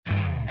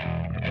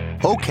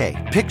Okay,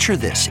 picture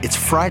this. It's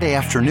Friday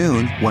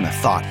afternoon when a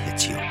thought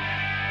hits you.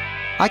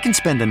 I can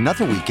spend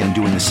another weekend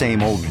doing the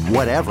same old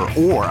whatever,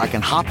 or I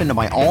can hop into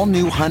my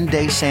all-new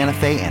Hyundai Santa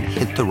Fe and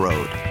hit the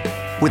road.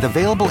 With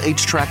available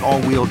H-Track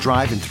all-wheel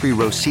drive and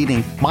 3-row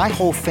seating, my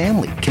whole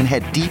family can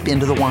head deep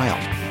into the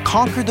wild.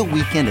 Conquer the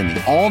weekend in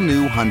the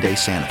all-new Hyundai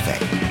Santa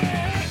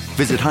Fe.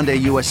 Visit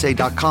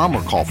HyundaiUSA.com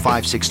or call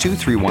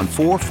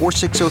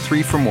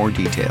 562-314-4603 for more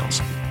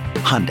details.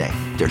 Hyundai,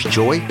 there's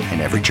joy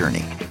in every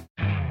journey.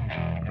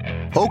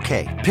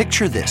 Okay,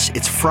 picture this.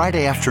 It's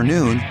Friday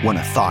afternoon when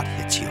a thought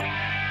hits you.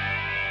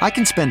 I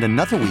can spend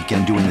another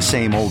weekend doing the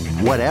same old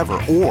whatever,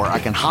 or I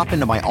can hop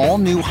into my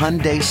all-new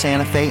Hyundai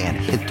Santa Fe and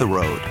hit the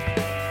road.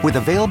 With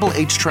available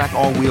H-Track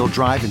all-wheel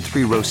drive and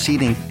 3-row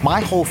seating, my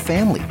whole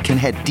family can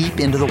head deep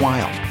into the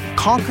wild.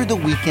 Conquer the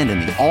weekend in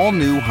the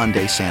all-new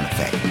Hyundai Santa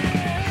Fe.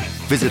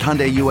 Visit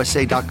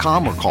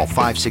HyundaiUSA.com or call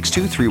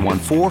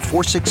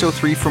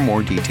 562-314-4603 for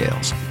more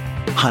details.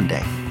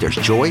 Hyundai, there's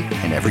joy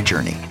in every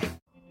journey.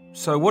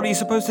 So what are you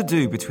supposed to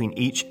do between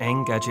each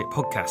Engadget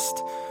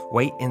podcast?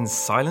 Wait in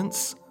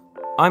silence?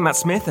 I'm Matt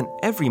Smith, and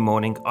every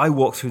morning I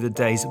walk through the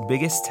day's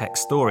biggest tech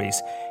stories.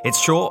 It's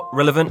short,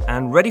 relevant,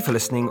 and ready for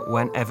listening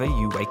whenever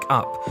you wake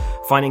up.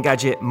 Find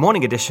Engadget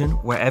Morning Edition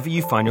wherever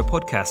you find your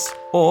podcasts,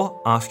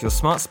 or ask your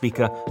smart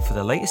speaker for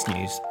the latest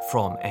news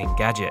from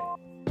Engadget.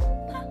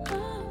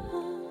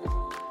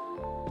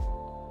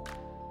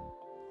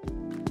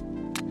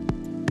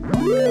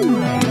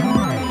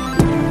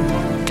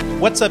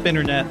 What's up,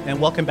 Internet, and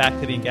welcome back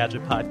to the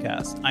Engadget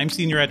Podcast. I'm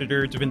Senior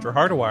Editor Devindra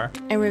Hardawar.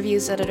 And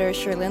Reviews Editor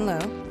Sherlyn Lowe.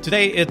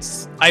 Today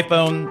it's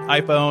iPhone,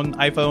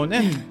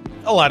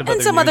 and a lot of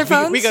other some news. other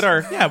phones. We got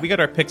our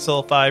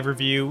Pixel 5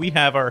 review. We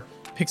have our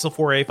Pixel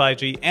 4a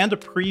 5G and a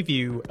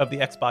preview of the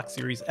Xbox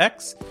Series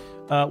X.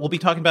 We'll be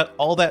talking about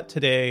all that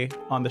today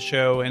on the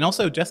show, and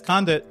also Jess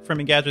Condit from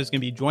Engadget is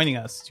going to be joining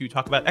us to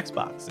talk about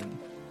Xbox and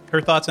her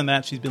thoughts on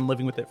that. She's been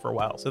living with it for a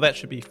while, so that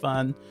should be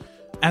fun.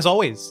 As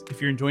always, if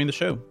you're enjoying the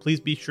show,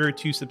 please be sure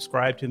to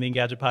subscribe to the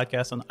Engadget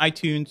Podcast on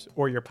iTunes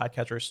or your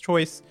podcatcher's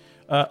choice.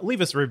 Leave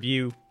us a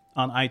review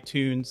on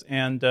iTunes,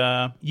 and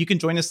you can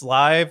join us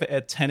live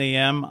at 10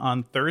 a.m.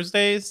 on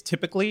Thursdays,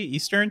 typically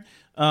Eastern.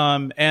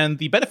 And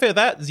the benefit of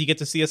that is you get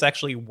to see us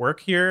actually work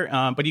here,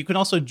 but you can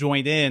also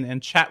join in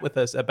and chat with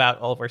us about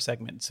all of our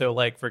segments. So,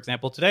 like, for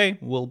example, today,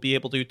 we'll be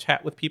able to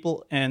chat with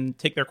people and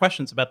take their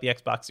questions about the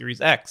Xbox Series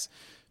X.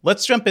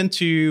 Let's jump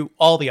into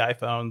all the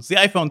iPhones, the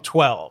iPhone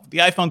 12, the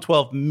iPhone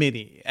 12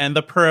 mini, and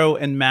the Pro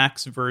and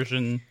Max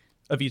version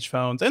of each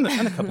phone, and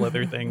a couple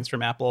other things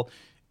from Apple.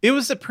 It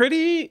was a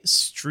pretty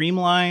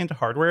streamlined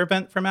hardware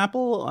event from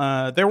Apple.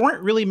 There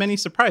weren't really many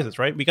surprises,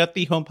 right? We got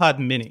the HomePod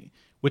mini,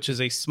 which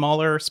is a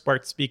smaller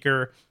smart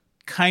speaker,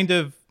 kind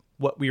of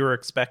what we were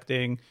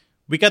expecting.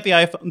 We got the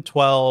iPhone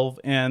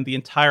 12, and the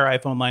entire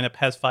iPhone lineup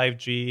has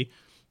 5G.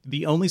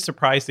 The only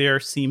surprise there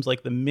seems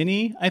like the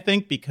mini, I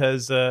think,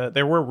 because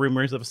there were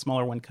rumors of a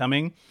smaller one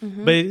coming.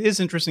 Mm-hmm. But it is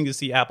interesting to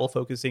see Apple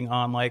focusing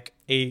on like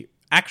a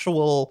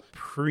actual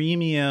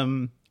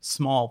premium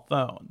small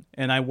phone.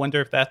 And I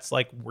wonder if that's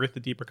like worth a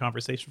deeper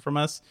conversation from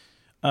us.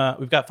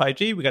 We've got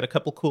 5G. We got a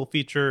couple cool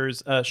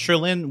features.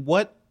 Sherlyn,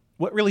 what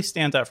really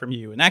stands out from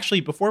you? And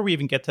actually, before we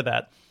even get to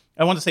that,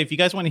 I want to say, if you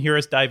guys want to hear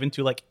us dive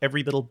into like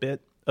every little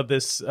bit of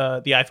this,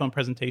 the iPhone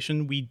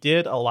presentation, we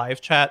did a live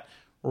chat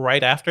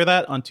right after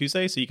that on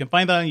Tuesday. So you can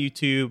find that on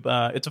YouTube.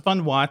 It's a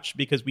fun watch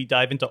because we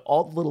dive into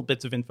all the little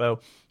bits of info.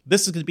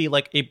 This is going to be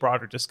like a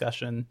broader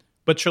discussion.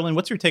 But Sherlyn,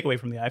 what's your takeaway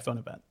from the iPhone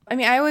event? I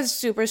mean, I was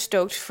super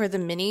stoked for the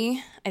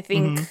mini. I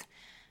think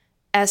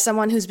as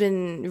someone who's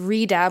been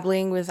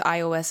redabbling with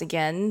iOS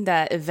again,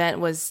 that event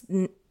was,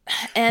 and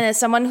as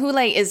someone who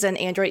like is an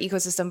Android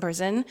ecosystem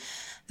person,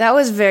 that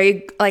was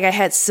very, like, I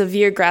had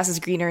severe grass is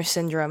greener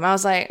syndrome. I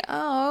was like,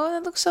 oh,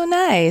 that looks so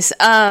nice. It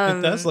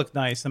does look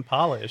nice and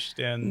polished,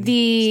 and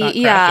it's not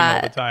cracking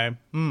all the time.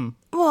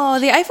 Well,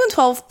 the iPhone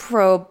 12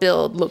 Pro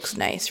build looks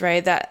nice,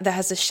 right? That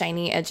has the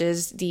shiny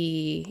edges,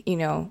 the,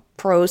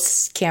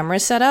 Pro's camera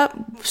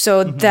setup.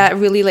 So that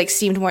really like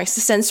seemed more, the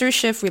sensor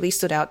shift really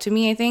stood out to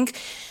me, I think.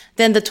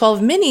 Then the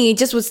 12 mini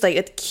just was like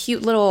a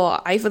cute little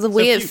iPhone. The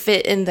way it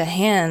fit in the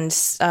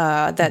hands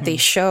that they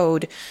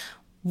showed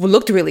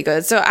looked really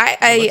good. So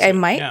I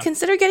might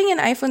consider getting an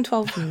iPhone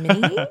 12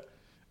 mini.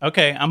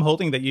 Okay, I'm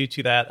holding you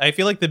to that. I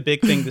feel like the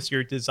big thing this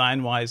year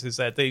design-wise is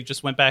that they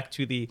just went back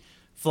to the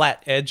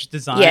flat edge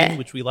design,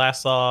 which we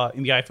last saw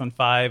in the iPhone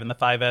 5 and the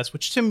 5S,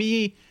 which to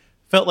me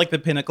felt like the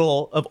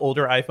pinnacle of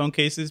older iPhone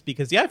cases,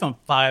 because the iPhone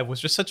 5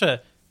 was just such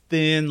a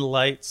thin,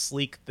 light,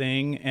 sleek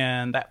thing,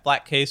 and that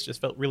flat case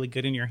just felt really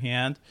good in your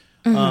hand.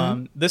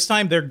 This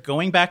time they're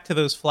going back to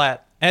those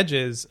flat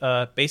edges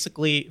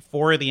basically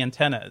for the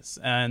antennas,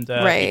 and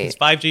because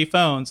 5G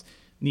phones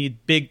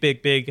need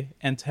big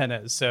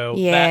antennas, so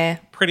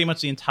that pretty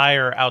much the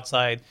entire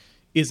outside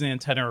is an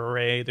antenna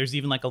array. There's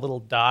even like a little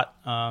dot,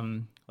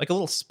 like a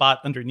little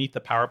spot underneath the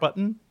power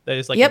button that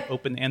is like an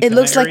open antenna It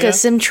looks area. like a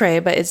SIM tray,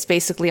 but it's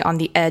basically on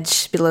the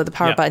edge below the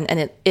power button, and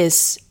it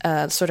is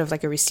sort of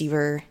like a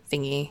receiver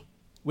thingy.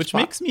 which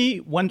makes me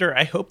wonder.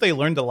 I hope they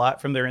learned a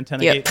lot from their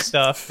antenna Yep. gate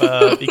stuff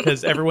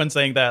because everyone's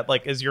saying that,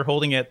 like, as you're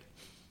holding it,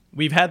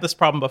 we've had this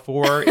problem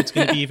before. It's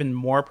going to be even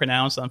more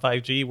pronounced on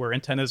 5G where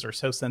antennas are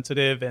so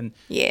sensitive and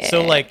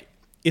so, like,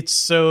 it's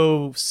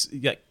so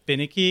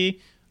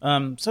finicky.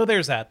 So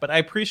there's that. But I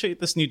appreciate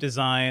this new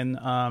design.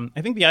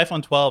 I think the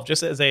iPhone 12,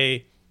 just as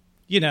a,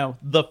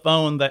 the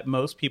phone that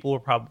most people will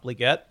probably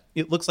get,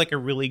 it looks like a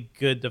really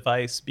good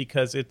device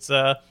because it's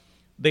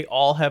they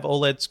all have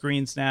OLED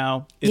screens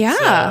now. It's,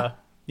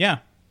 yeah.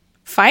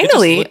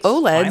 Finally,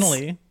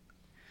 OLEDs.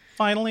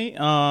 Finally.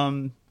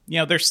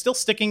 They're still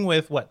sticking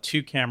with,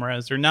 2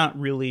 cameras. They're not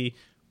really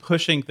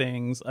pushing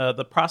things.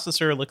 The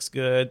processor looks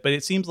good, but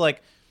it seems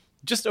like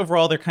just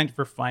overall they're kind of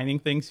refining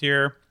things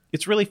here.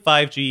 It's really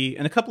 5G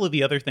and a couple of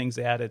the other things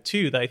they added,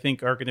 too, that I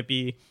think are going to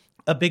be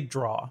a big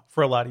draw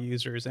for a lot of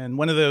users. And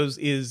one of those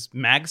is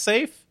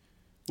MagSafe,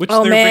 which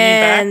they're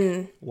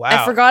bringing back. Wow.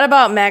 I forgot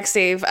about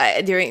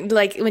MagSafe during,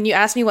 when you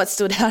asked me what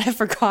stood out, I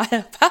forgot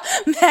about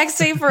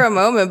MagSafe for a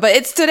moment, but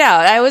it stood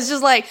out. I was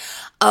just like,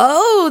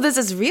 oh, this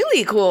is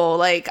really cool.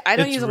 Like, I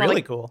don't use a lot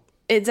of cool.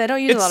 I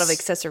don't use a lot of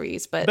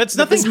accessories, but it's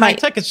nothing high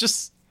tech. It's a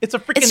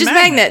freaking It's just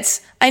magnet.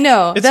 magnets. I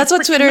know. It's That's a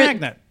what Twitter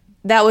magnet.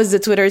 That was the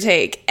Twitter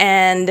take.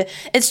 And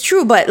it's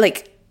true, but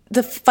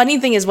the funny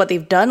thing is what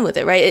they've done with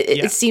it, right?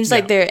 It seems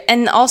like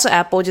and also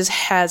Apple just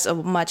has a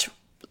much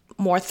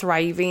more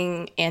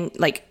thriving and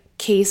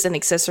case and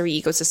accessory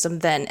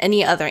ecosystem than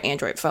any other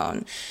Android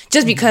phone.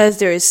 Just because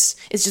it's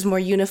just more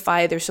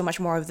unified. There's so much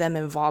more of them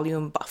in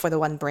volume for the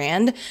one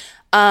brand.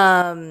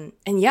 I'm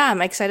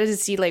excited to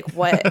see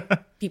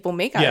what people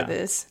make out of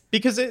this.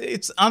 Because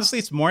it's honestly,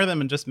 it's more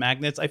than just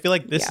magnets. I feel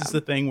like this is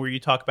the thing where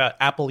you talk about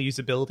Apple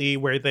usability,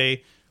 where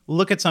they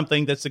look at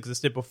something that's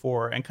existed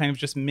before and kind of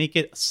just make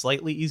it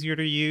slightly easier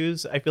to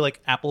use. I feel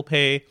like Apple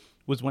Pay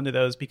was one of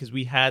those because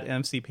we had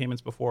NFC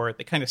payments before.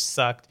 They kind of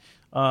sucked.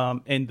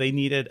 And they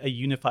needed a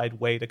unified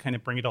way to kind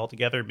of bring it all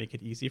together and make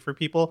it easy for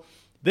people.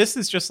 This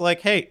is just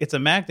hey, it's a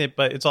magnet,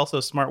 but it's also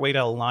a smart way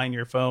to align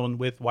your phone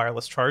with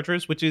wireless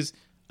chargers, which is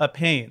a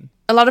pain.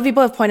 A lot of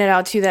people have pointed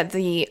out too that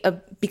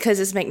because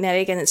it's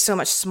magnetic and it's so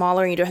much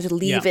smaller, and you don't have to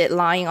leave it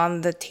lying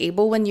on the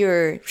table when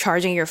you're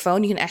charging your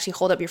phone. You can actually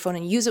hold up your phone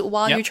and use it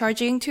while you're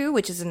charging too,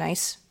 which is a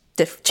nice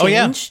change. Oh,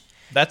 yeah.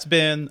 That's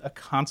been a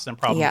constant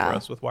problem for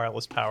us with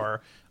wireless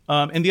power.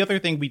 And the other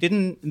thing,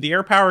 the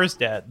AirPower is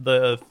dead.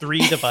 The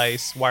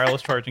 3-device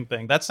wireless charging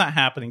thing, that's not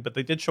happening, but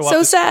they did show off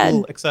this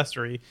cool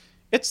accessory.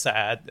 It's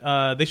sad.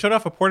 They showed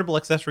off a portable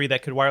accessory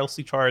that could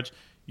wirelessly charge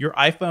your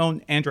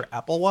iPhone and your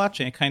Apple Watch,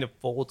 and it kind of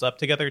folds up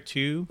together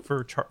too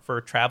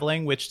for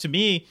traveling, which to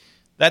me,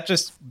 that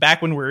just,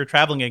 back when we were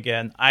traveling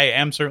again, I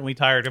am certainly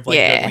tired of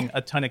juggling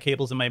a ton of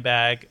cables in my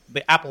bag.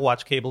 The Apple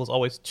Watch cable is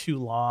always too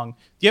long. Do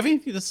you have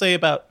anything to say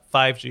about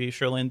 5G,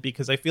 Sherlyn?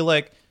 Because I feel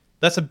like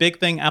that's a big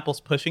thing Apple's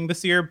pushing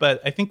this year,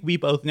 but I think we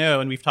both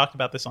know, and we've talked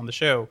about this on the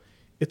show,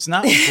 it's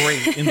not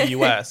great in the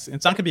US.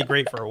 It's not going to be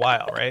great for a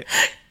while, right?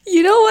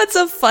 You know what's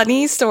a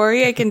funny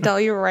story I can tell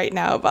you right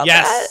now about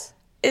that?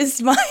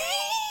 Is my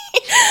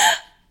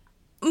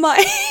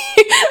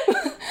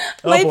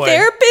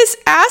therapist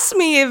asked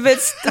me if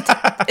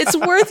it's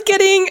worth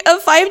getting a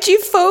 5G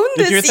phone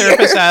this year. Did your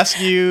therapist ask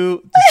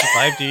you, is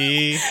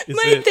 5G?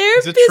 My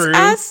therapist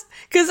asked,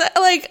 because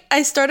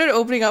I started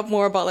opening up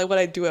more about what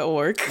I do at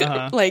work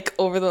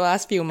over the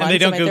last few months. And they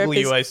don't Google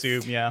you, I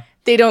assume, yeah.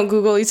 They don't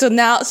Google you. So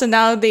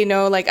now they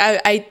know,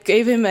 I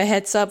gave him a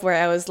heads up where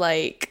I was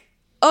like,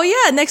 oh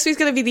yeah, next week's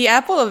gonna be the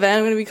Apple event.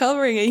 I'm gonna be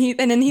covering it.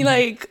 And then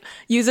he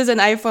uses an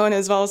iPhone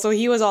as well. So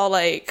he was all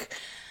like,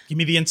 give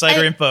me the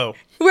insider info.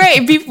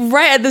 Right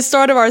at the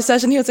start of our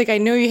session, he was like, I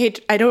know you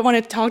hate, I don't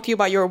want to talk to you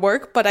about your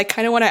work, but I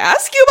kind of want to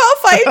ask you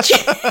about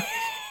 5G.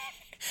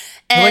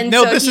 And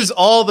no, this is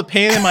all the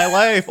pain in my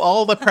life,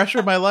 all the pressure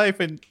in my life.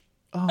 And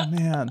oh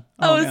man.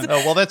 Oh,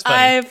 well, that's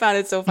funny. I found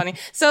it so funny.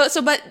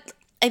 But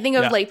I think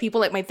of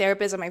people like my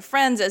therapist and my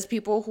friends as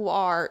people who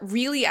are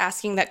really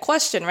asking that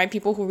question, right?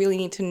 People who really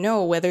need to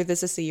know whether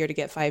this is the year to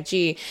get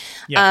 5G.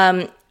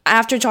 Yeah.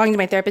 After talking to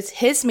my therapist,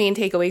 his main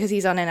takeaway, because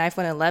he's on an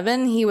iPhone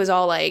 11, he was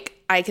all like,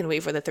 I can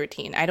wait for the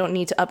 13. I don't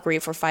need to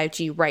upgrade for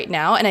 5G right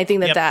now. And I think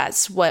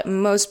that's what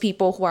most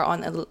people who are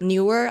on a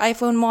newer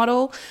iPhone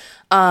model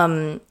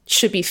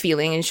should be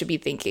feeling and should be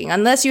thinking.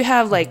 Unless you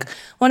have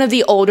one of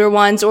the older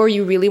ones, or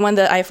you really want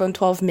the iPhone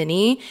 12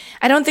 mini,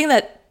 I don't think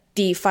that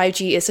the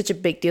 5G is such a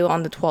big deal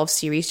on the 12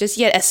 series just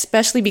yet,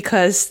 especially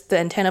because the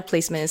antenna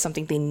placement is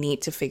something they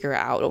need to figure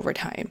out over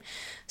time.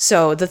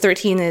 So the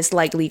 13 is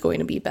likely going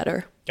to be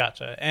better.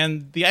 Gotcha.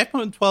 And the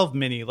iPhone 12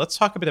 mini, let's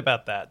talk a bit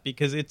about that,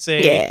 because it's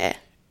a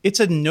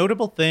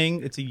notable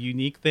thing. It's a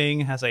unique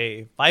thing. It has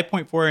a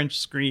 5.4-inch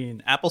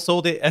screen. Apple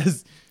sold it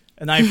as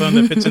an iPhone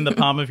that fits in the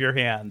palm of your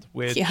hand,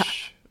 which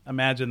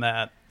imagine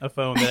that, a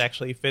phone that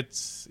actually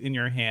fits in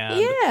your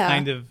hand. Yeah.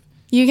 Kind of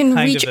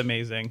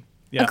amazing.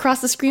 Yeah. Across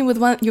the screen with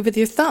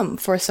your thumb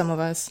for some of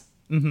us.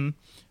 Mm-hmm.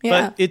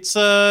 Yeah. But it's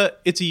a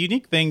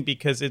unique thing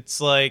because it's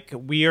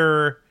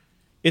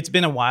it's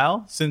been a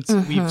while since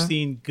we've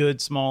seen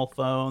good small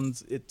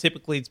phones.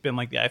 Typically, it's been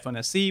like the iPhone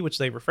SE, which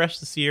they refreshed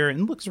this year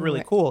and looks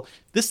really cool.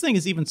 This thing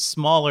is even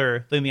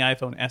smaller than the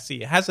iPhone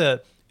SE.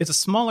 It's a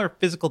smaller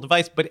physical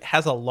device, but it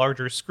has a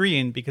larger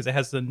screen because it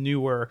has the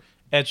newer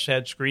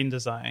edge-to-edge screen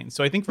design.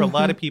 So I think for a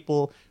lot of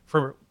people,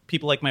 for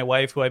people like my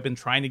wife, who I've been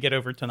trying to get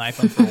over to an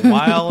iPhone for a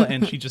while,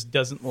 and she just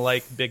doesn't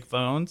like big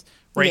phones.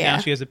 Right now,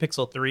 she has a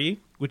Pixel 3,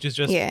 which is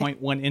just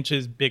 0.1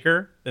 inches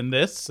bigger than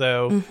this.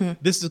 So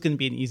this is going to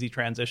be an easy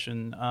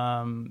transition.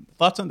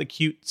 Thoughts on the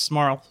cute,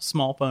 small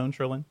phone,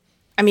 Sherlyn?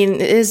 I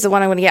mean, it is the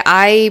one I'm going to get.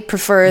 I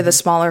prefer the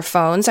smaller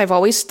phones. I've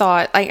always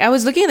thought, I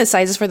was looking at the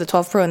sizes for the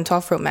 12 Pro and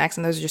 12 Pro Max,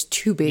 and those are just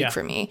too big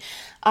for me.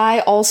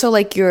 I also,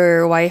 like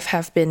your wife,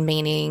 have been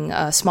maining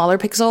a smaller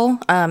Pixel,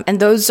 and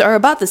those are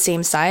about the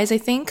same size, I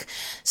think.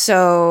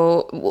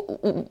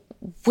 So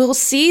we'll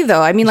see,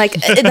 though. I mean, like,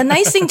 the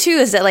nice thing, too,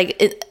 is that,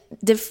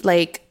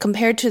 like,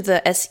 compared to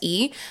the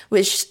SE,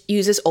 which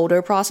uses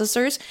older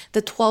processors,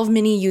 the 12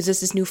 mini uses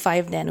this new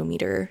 5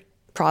 nanometer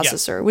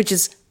processor, which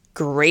is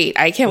great.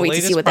 I can't wait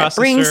to see what that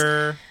brings.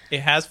 It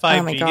has 5G.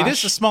 Oh my gosh. It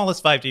is the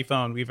smallest 5G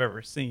phone we've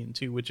ever seen,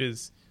 too, which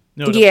is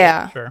notable.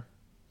 Sure.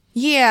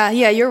 Yeah,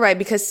 you're right,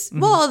 because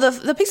well,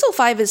 the Pixel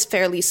 5 is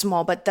fairly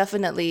small, but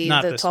definitely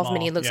Not the this 12 small,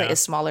 mini looks like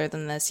it's smaller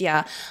than this.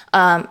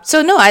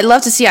 So no, I'd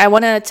love to see. I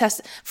want to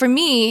test. For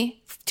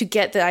me, to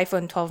get the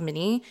iPhone 12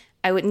 mini,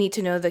 I would need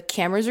to know the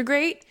cameras are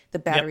great, the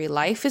battery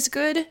life is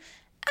good.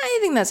 I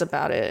think that's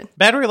about it.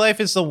 Battery life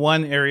is the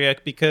one area,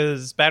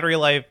 because battery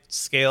life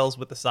scales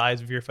with the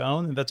size of your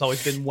phone, and that's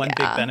always been one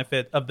big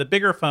benefit of the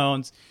bigger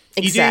phones.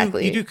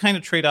 Exactly. You do kind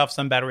of trade off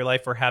some battery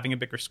life for having a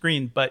bigger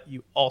screen, but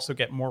you also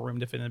get more room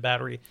to fit in a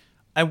battery.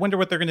 I wonder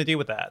what they're going to do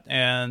with that,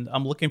 and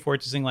I'm looking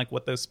forward to seeing like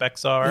what those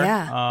specs are.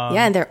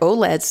 And they're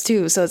OLEDs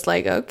too, so it's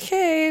like,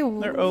 okay,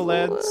 they're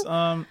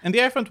OLEDs. And the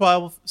iPhone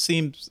 12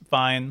 seems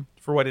fine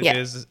for what it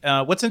is.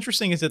 What's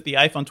interesting is that the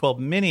iPhone 12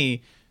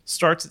 mini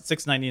starts at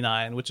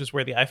 $699, which is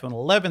where the iPhone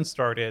 11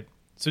 started.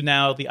 So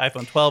now the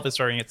iPhone 12 is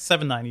starting at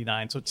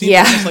 $799. So it seems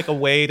almost like a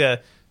way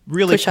to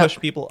really push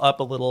people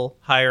up a little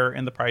higher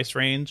in the price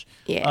range.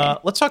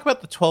 Let's talk about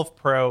the 12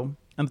 Pro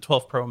and the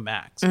 12 Pro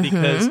Max,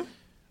 because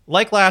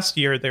like last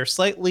year, they're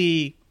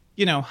slightly,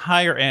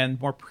 higher end,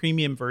 more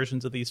premium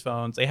versions of these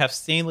phones. They have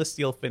stainless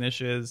steel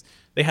finishes.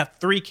 They have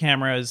 3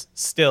 cameras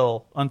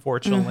still,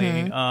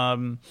 unfortunately.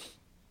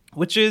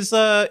 Which is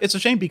it's a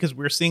shame, because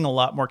we're seeing a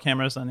lot more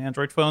cameras on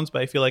Android phones,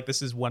 but I feel like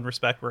this is one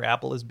respect where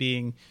Apple is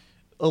being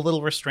a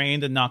little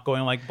restrained and not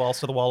going like balls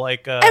to the wall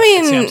like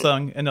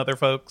Samsung and other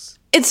folks.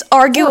 It's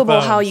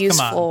arguable how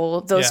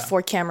useful those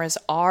 4 cameras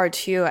are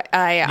too.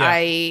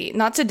 I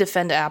not to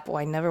defend Apple.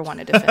 I never want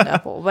to defend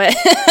Apple, but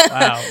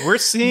wow, we're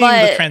seeing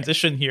the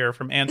transition here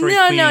from Android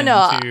Queen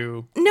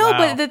to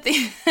but the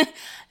thing,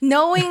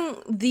 knowing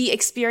the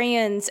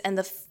experience and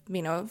the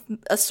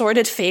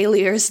assorted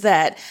failures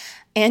that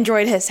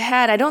Android has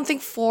had, I don't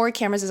think 4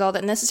 cameras is all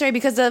that necessary,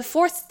 because the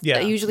 4th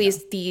usually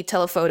is the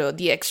telephoto,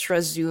 the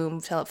extra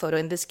zoom telephoto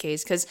in this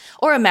case,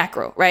 or a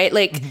macro, right?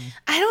 Like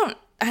I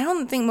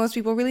don't think most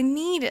people really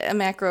need a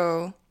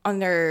macro on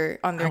their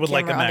camera,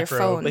 like a macro, on their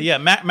phone.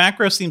 But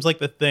macro seems like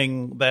the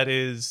thing that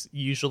is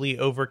usually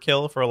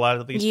overkill for a lot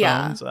of these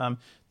phones.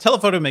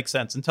 Telephoto makes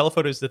sense, and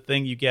telephoto is the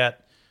thing you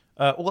get.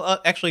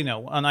 Actually,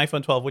 no. On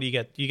iPhone 12, what do you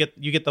get? You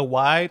get the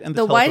wide and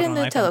the wide and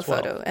the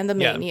telephoto 12. And the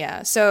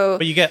main. So,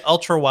 but you get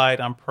ultra wide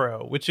on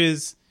Pro, which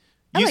is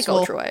useful. I like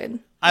ultra wide.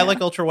 I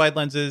like ultra wide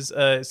lenses.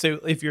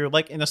 So if you're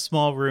like in a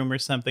small room or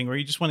something, or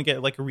you just want to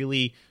get like a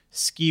really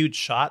skewed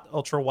shot,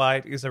 ultra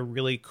wide is a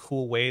really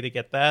cool way to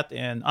get that.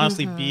 And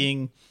honestly,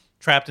 being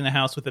trapped in a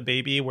house with a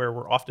baby, where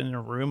we're often in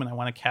a room and I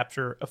want to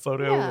capture a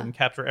photo and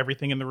capture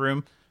everything in the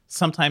room,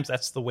 sometimes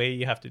that's the way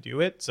you have to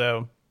do it.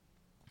 So,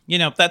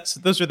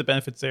 those are the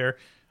benefits there.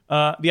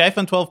 The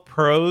iPhone 12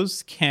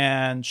 Pros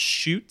can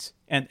shoot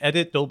and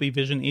edit Dolby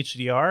Vision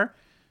HDR,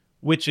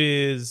 which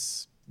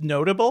is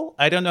notable.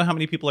 I don't know how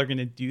many people are going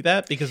to do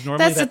that, because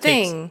normally that's that the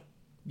thing.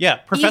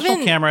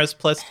 Professional cameras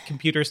plus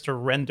computers to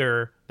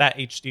render that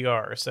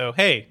HDR. So,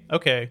 hey,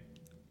 okay,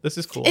 this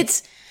is cool.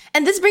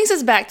 And this brings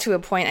us back to a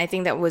point I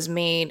think that was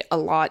made a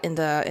lot in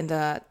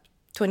the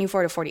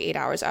 24 to 48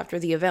 hours after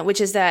the event,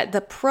 which is that the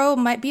Pro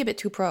might be a bit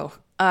too pro.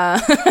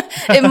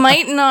 It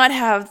might not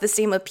have the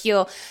same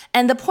appeal.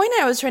 And the point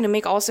I was trying to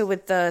make also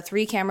with the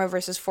 3 camera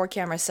versus 4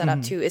 camera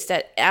setup too is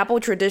that Apple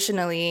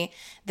traditionally,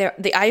 the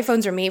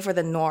iPhones are made for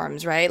the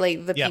norms, right?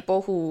 Like the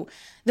people who,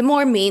 the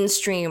more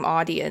mainstream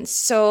audience.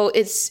 So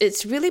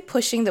it's really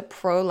pushing the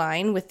Pro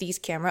line with these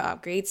camera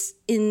upgrades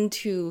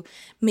into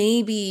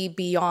maybe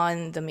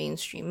beyond the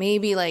mainstream.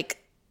 Maybe like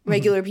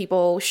regular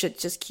people should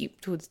just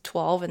keep to the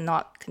 12 and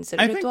not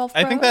consider the 12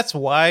 Pro. I think that's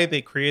why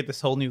they created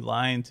this whole new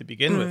line to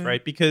begin with,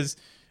 right? Because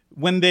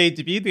when they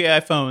debuted the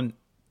iPhone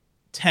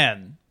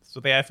 10,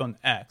 so the iPhone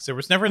X, there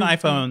was never an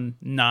iPhone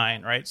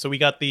 9, right? So we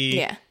got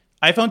the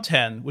iPhone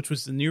 10, which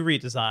was the new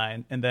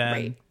redesign, and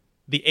then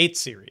the 8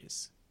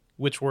 series,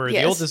 which were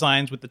the old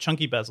designs with the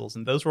chunky bezels,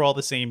 and those were all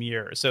the same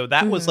year. So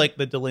that was like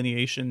the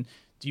delineation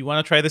do you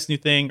want to try this new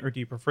thing or do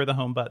you prefer the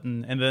home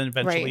button? And then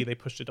eventually Right. they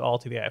pushed it all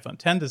to the iPhone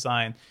 10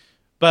 design.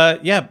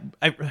 But yeah,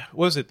 what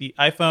was it? The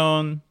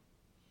iPhone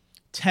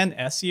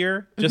 10s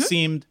year just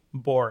seemed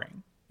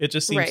boring. It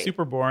just seemed Right.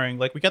 super boring.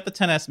 Like we got the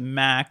 10s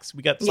Max,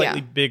 we got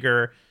slightly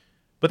bigger,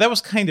 but that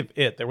was kind of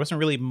it. There wasn't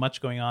really much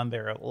going on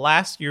there.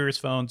 Last year's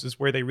phones is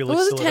where they really What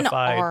was the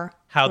solidified 10R?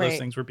 how those Right.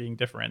 things were being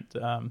different.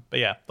 But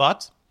yeah,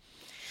 thoughts?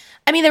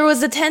 I mean, there was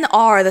the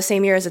 10R the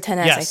same year as the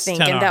 10S, I Yes, think,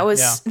 10R, and that was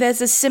yeah.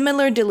 there's a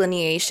similar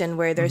delineation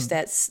where there's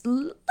that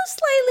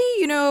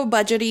slightly,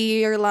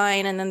 budgetier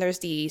line, and then there's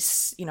the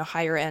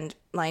higher end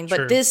line. But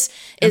True. this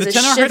And is the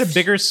a 10R shift, had a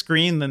bigger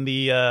screen than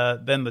the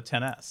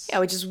 10s. yeah,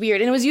 which is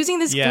weird, and it was using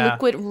this Yeah.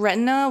 liquid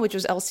retina, which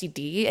was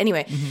LCD.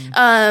 Anyway,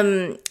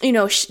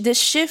 this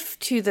shift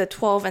to the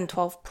 12 and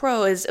 12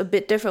 Pro is a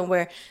bit different,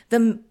 where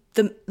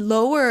the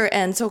lower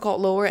end,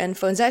 so-called lower end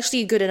phone is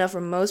actually good enough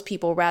for most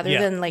people rather Yeah.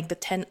 than like the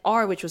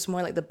 10R, which was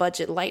more like the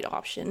budget light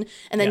option.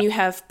 And then Yeah. you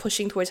have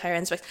pushing towards higher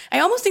end specs. I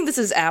almost think this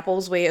is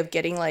Apple's way of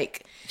getting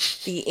like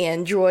the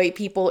Android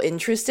people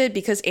interested,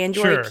 because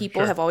Android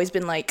people Sure. have always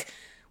been like,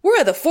 we're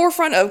at the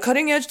forefront of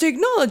cutting edge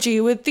technology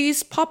with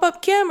these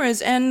pop-up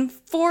cameras and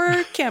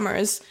 4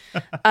 cameras.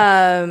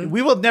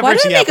 We will never Why do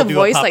I see make Apple a do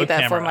voice a pop-up like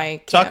that camera. for my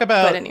talk cam?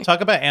 about But anyway.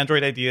 talk about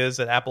Android ideas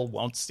that Apple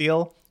won't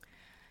steal.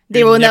 They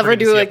You're will never gonna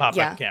do see a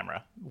pop-up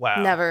camera.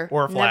 Wow. Never.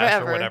 Or a Never, flash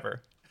ever. or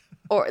whatever.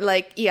 Or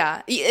like,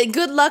 yeah,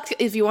 good luck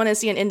if you want to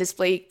see an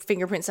in-display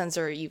fingerprint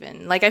sensor.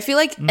 Even like, I feel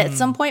like at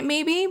some point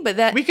maybe, but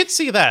that We could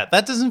see that.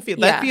 That doesn't feel.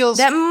 That feels.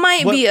 that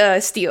might what- be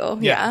a steal.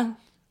 Yeah. Yeah,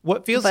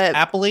 What feels But-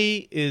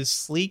 Apple-y is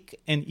sleek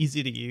and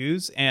easy to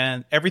use,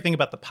 and everything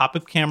about the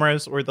pop-up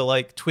cameras or the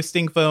like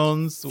twisting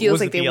phones. Feels was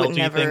like it they the would LG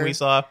thing never- we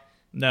saw?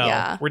 No,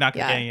 Yeah, we're not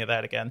going to yeah. get any of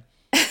that again.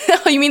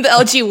 Oh, you mean the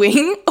LG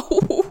Wing?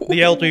 The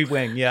LG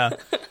Wing, yeah.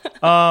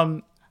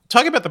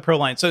 Talking about the Pro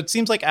line, so it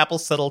seems like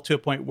Apple's settled to a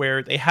point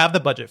where they have the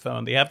budget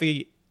phone, they have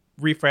the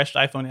refreshed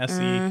iPhone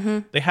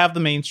SE, they have the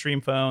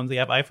mainstream phone, they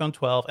have iPhone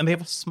 12, and they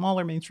have a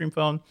smaller mainstream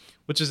phone,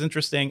 which is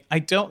interesting. I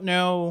don't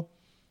know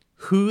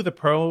who the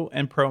Pro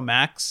and Pro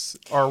Max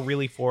are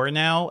really for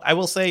now. I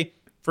will say,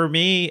 for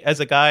me, as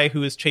a guy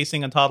who is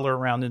chasing a toddler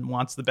around and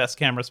wants the best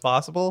cameras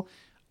possible,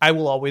 I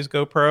will always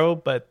go Pro,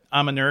 but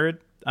I'm a nerd.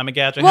 I'm a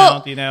gadget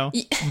hound, you know?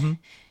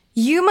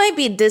 You might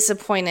be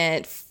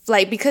disappointed,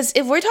 like, because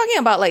if we're talking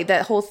about like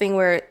that whole thing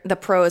where the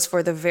Pro is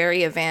for the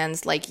very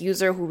advanced like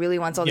user who really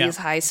wants all Yeah. these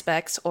high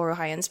specs or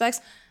high end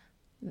specs,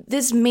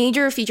 this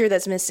major feature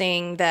that's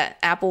missing that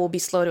Apple will be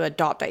slow to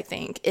adopt, I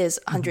think, is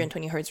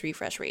 120 hertz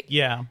refresh rate.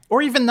 Yeah.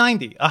 Or even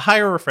 90, a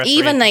higher refresh rate.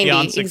 Even beyond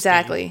 90, 60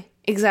 exactly.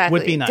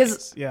 Would be 'Cause-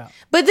 nice. Yeah.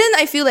 But then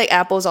I feel like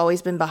Apple's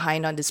always been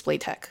behind on display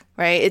tech,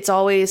 right? It's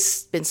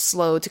always been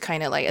slow to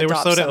kind of like They were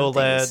adopt slow to some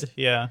OLED. things.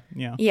 Yeah.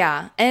 Yeah.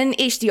 Yeah, and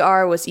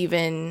HDR was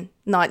even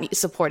not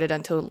supported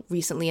until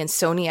recently, and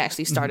Sony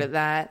actually started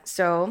that.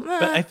 So,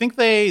 But I think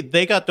they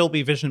got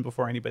Dolby Vision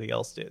before anybody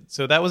else did.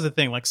 So that was the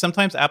thing. Like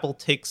sometimes Apple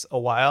takes a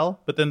while,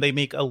 but then they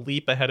make a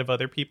leap ahead of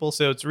other people.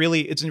 So it's a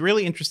really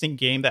interesting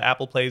game that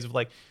Apple plays of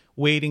like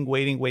waiting,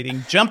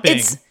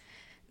 jumping.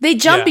 they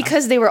jumped Yeah.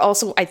 because they were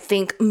also, I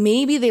think,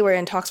 maybe they were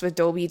in talks with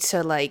Dolby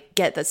to like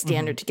get the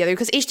standard together,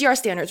 because HDR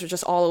standards were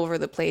just all over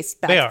the place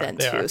back then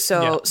They too. are,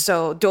 So, yeah.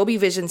 so Dolby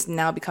Vision's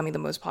now becoming the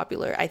most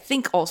popular. I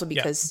think also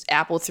because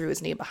Apple threw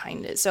his name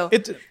behind it. So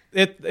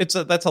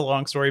That's a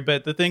long story,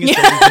 but the thing is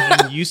Dolby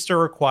Vision used to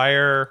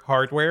require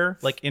hardware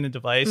like in a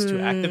device to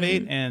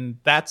activate, and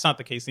that's not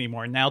the case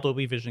anymore. Now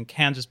Dolby Vision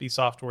can just be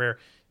software.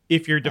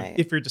 If your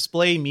if your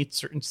display meets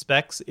certain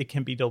specs, it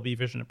can be Dolby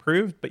Vision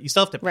approved, but you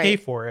still have to pay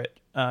for it.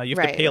 You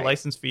have to pay a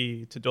license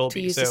fee to Dolby. to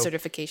use so the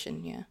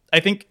certification, yeah.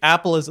 I think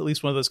Apple is at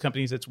least one of those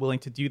companies that's willing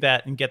to do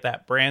that and get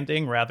that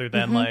branding rather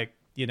than like,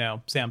 you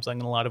know, Samsung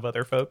and a lot of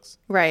other folks.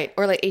 Right,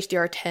 or like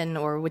HDR10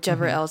 or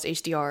whichever else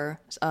HDR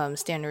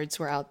standards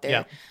were out there.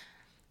 Yeah.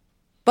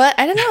 But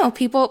I don't know,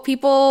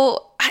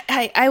 people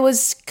I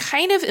was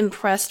kind of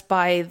impressed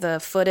by the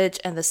footage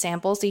and the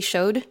samples they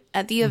showed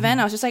at the event.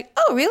 I was just like,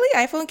 oh, really?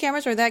 iPhone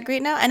cameras are that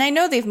great now? And I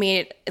know they've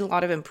made a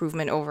lot of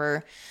improvement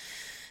over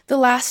the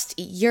last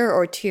year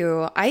or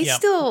two. I'm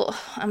still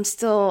a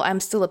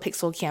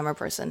pixel camera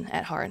person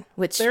at heart,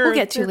 which we'll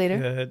get to later.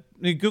 Good.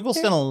 I mean,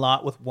 Google's done a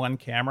lot with one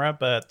camera,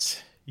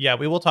 but yeah,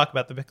 we will talk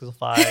about the Pixel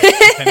 5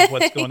 and kind of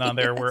what's going on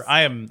there, where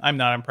I'm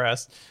not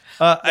impressed.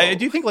 I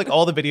do think like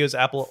all the videos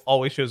Apple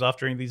always shows off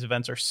during these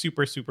events are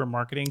super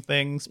marketing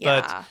things,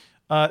 Yeah.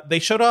 but they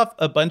showed off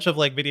a bunch of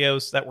like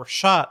videos that were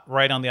shot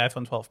right on the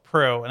iPhone 12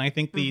 Pro, and I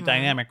think the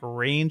dynamic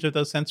range of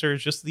those sensors,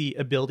 just the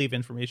ability of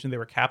information they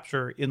were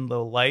capture in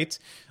low light,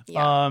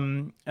 Yeah.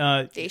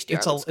 The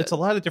HDR looks it's a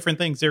good. lot of different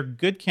things. They're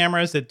good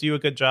cameras that do a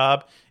good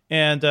job,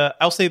 and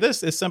I'll say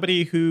this as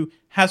somebody who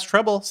has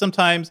trouble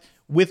sometimes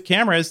with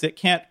cameras that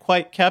can't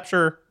quite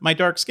capture my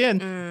dark skin.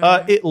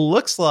 It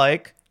looks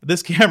like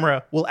this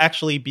camera will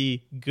actually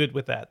be good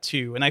with that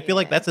too, and I feel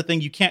like that's the thing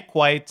you can't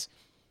quite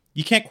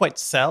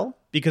sell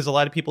because a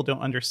lot of people don't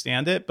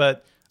understand it.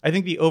 But I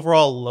think the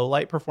overall low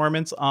light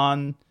performance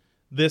on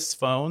this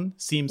phone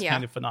seems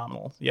kind of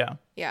phenomenal. Yeah.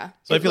 Yeah.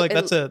 So I feel like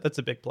that's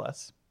a big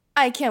plus.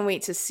 I can't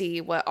wait to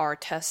see what our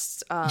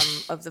tests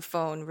of the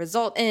phone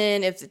result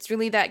in, if it's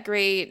really that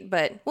great.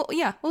 But well,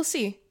 yeah, we'll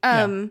see.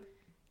 I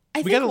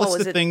We think got a what list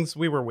was of it? things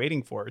we were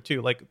waiting for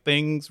too, like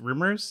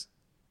rumors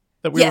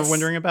that we were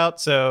wondering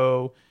about.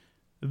 So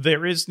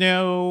there is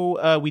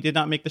no, we did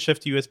not make the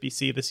shift to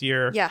USB-C this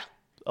year. Yeah,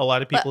 A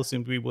lot of but people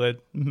assumed we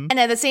would. and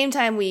at the same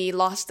time, we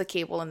lost the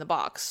cable in the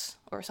box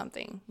or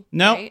something.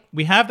 No, right?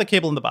 we have the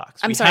cable in the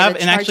box. I'm we sorry, have,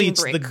 the and actually, charging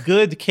it's the brick.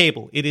 good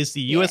cable. It is the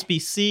Yeah.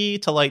 USB-C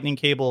to Lightning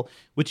cable,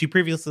 which you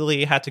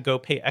previously had to go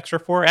pay extra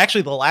for.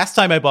 Actually, the last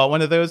time I bought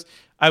one of those,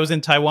 I was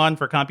in Taiwan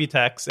for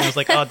Computex, and I was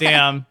like, oh,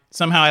 damn.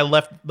 Somehow I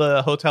left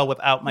the hotel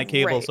without my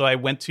cable, Right. so I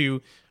went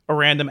to a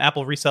random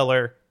Apple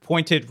reseller,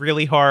 pointed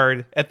really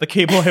hard at the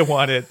cable I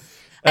wanted.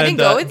 I didn't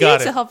go with you got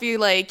to it. help you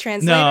like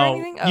translate or No,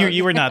 anything.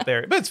 you were not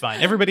there, but it's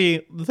fine.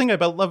 Everybody, the thing I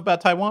love about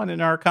Taiwan and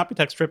our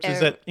Computex trips is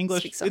that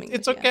English, speak some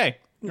it's English, okay.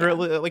 yeah. Or,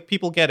 like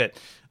people get it.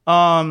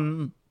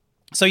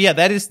 So yeah,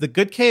 that is the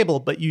good cable,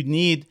 but you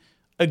need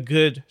a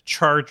good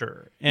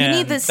charger. And You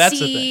need the that's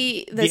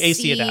C- the AC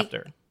C-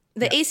 adapter.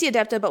 The AC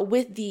adapter, but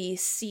with the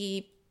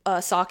C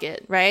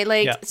socket, right?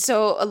 Like, Yeah.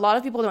 so a lot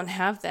of people don't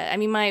have that. I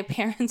mean, my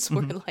parents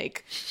were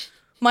like,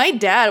 my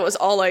dad was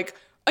all like,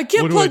 I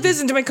can't What do plug I do?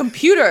 this into my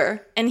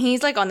computer, and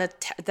he's like on the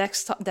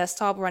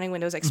desktop running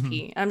Windows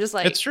XP. I'm just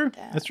like, It's true.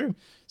 Dad. That's true.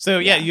 So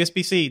yeah,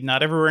 USB-C,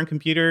 not everywhere in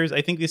computers.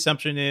 I think the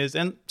assumption is,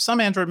 and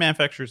some Android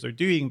manufacturers are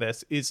doing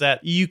this, is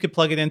that you could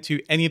plug it into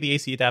any of the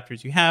AC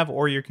adapters you have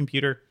or your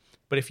computer.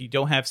 But if you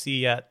don't have C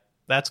yet,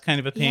 that's kind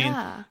of a pain.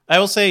 Yeah. I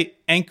will say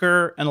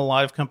Anker and a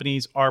lot of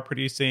companies are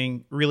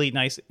producing really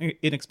nice,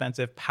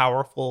 inexpensive,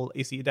 powerful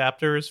AC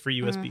adapters for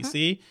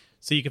USB-C.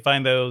 So you can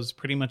find those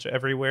pretty much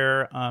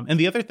everywhere. And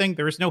the other thing,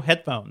 there is no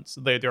headphones.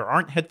 There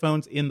aren't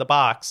headphones in the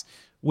box,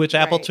 which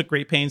Apple Right. took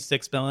great pains to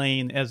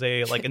explain as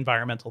a like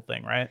environmental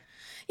thing, right?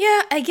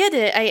 Yeah, I get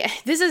it.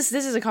 This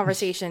is a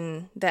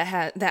conversation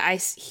that I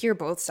hear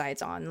both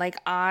sides on. Like,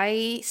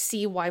 I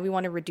see why we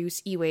want to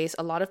reduce e-waste.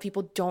 A lot of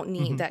people don't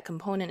need that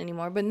component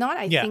anymore, but not.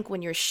 I Yeah. think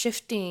when you're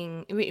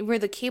shifting, where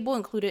the cable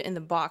included in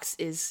the box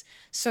is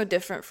so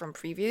different from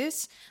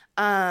previous.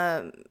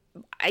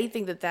 I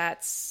think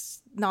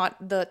that's not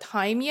the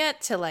time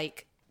yet to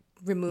like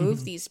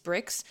remove these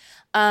bricks.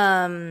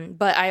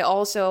 But I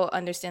also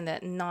understand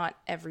that not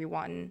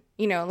everyone,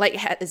 like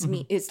is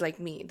me, is like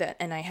me, that,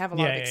 and I have a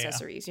lot of Yeah.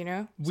 accessories,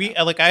 We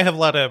like I have a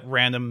lot of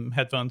random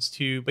headphones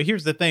too, but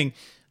here's the thing: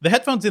 the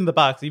headphones in the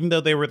box, even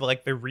though they were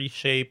like the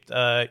reshaped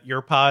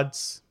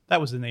earpods, that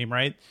was the name,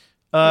 right?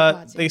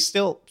 Earpods, They yeah.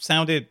 still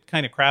sounded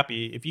kind of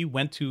crappy. If you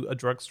went to a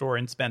drugstore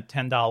and spent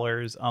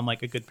 $10 on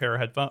like a good pair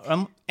of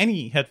headphones,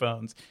 any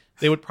headphones,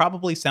 they would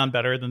probably sound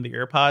better than the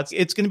earpods.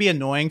 It's going to be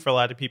annoying for a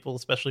lot of people,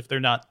 especially if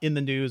they're not in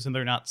the news and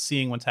they're not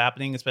seeing what's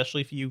happening,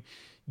 especially if you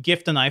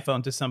gift an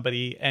iPhone to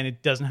somebody and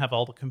it doesn't have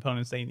all the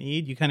components they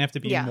need. You kind of have to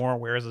be Yeah. more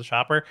aware as a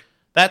shopper.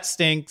 That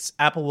stinks.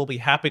 Apple will be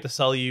happy to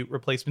sell you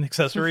replacement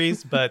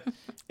accessories, but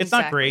it's not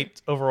Exactly.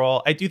 great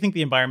overall. I do think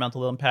the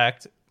environmental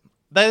impact,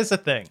 that is a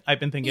thing I've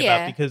been thinking Yeah.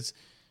 about because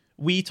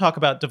we talk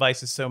about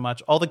devices so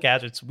much. All the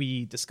gadgets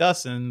we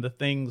discuss and the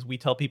things we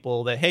tell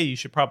people that, hey, you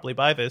should probably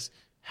buy this,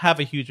 have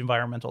a huge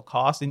environmental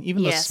cost. And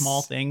even Yes. the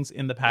small things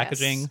in the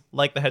packaging, Yes.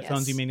 like the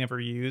headphones Yes. you may never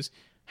use,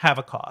 have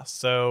a cost.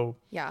 So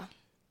Yeah.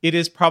 it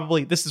is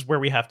probably, this is where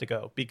we have to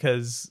go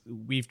because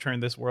we've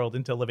turned this world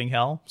into living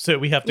hell. So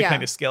we have to Yeah.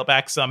 kind of scale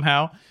back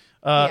somehow.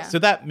 Yeah. So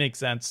that makes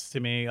sense to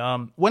me.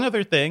 One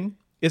other thing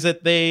is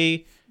that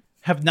they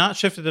have not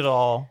shifted at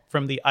all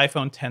from the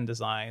iPhone 10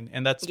 design,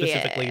 and that's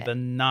specifically Yeah. the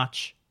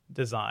notch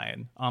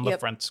design on the Yep.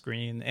 front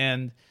screen.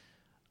 And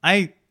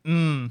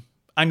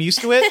I'm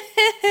used to it,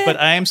 but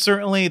I am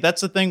certainly,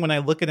 that's the thing when I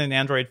look at an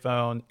Android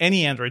phone,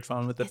 any Android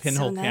phone with a It's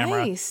pinhole so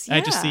camera, nice.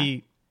 I just Yeah.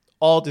 see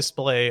all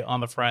display on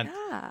the front.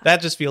 Yeah.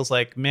 That just feels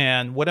like,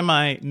 man, what am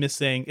I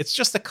missing? It's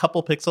just a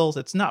couple pixels.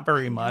 It's not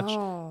very much,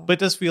 know. but it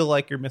does feel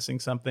like you're missing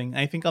something.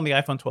 I think on the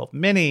iPhone 12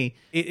 mini,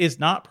 it is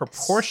not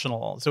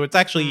proportional. So it's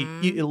actually,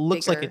 it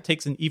looks like Bigger. it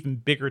takes an even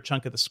bigger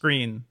chunk of the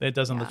screen than it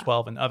does on the Yeah.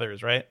 12 and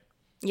others, right?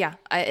 Yeah,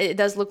 it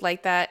does look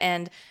like that.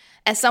 And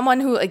as someone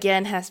who,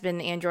 again, has been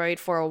Android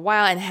for a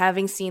while and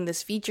having seen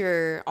this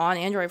feature on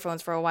Android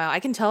phones for a while, I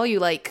can tell you,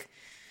 like,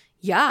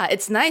 yeah,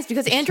 it's nice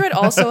because Android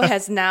also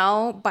has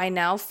by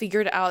now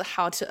figured out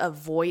how to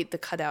avoid the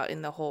cutout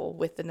in the hole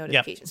with the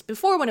notifications.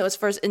 Before, when it was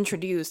first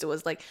introduced, it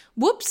was like,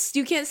 whoops,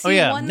 you can't see Oh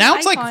yeah, one now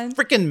it's like icon.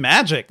 freaking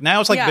magic. Now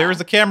it's like Yeah. there's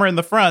a camera in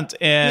the front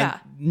and Yeah.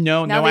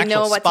 no Now they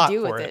actual know what spot to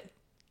do for with it. it.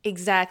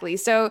 Exactly.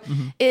 So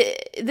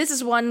this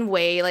is one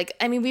way. Like,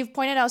 I mean, we've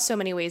pointed out so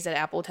many ways that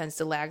Apple tends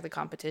to lag the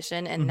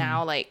competition, and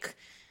now, like,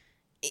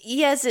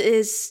 yes, it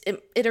is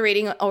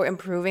iterating or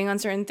improving on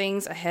certain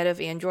things ahead of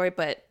Android,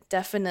 but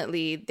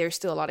definitely there's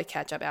still a lot of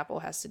catch up Apple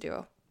has to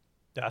do.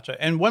 Gotcha.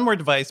 And one more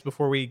device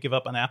before we give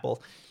up on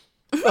Apple,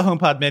 the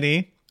HomePod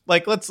Mini.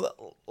 Like, let's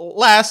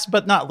last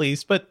but not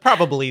least, but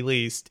probably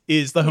least,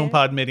 is the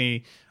HomePod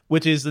Mini,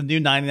 which is the new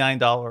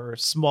 $99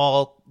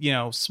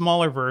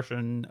 smaller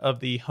version of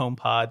the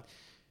HomePod.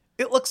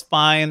 It looks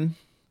fine.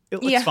 It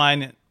looks Yeah.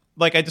 fine.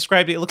 like I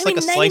described it, it looks like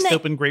a sliced 99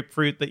 open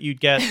grapefruit that you'd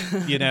get,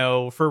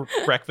 for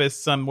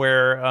breakfast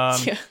somewhere.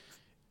 Yeah.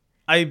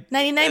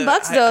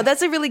 $99 though,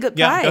 that's a really good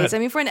Yeah, go price. ahead. I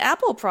mean, for an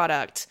Apple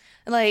product,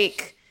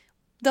 like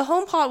the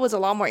HomePod was a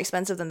lot more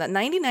expensive than that.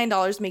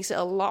 $99 makes it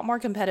a lot more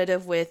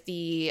competitive with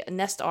the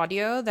Nest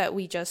Audio that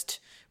we just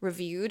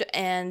reviewed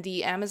and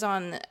the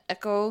Amazon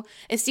Echo.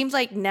 It seems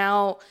like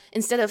now,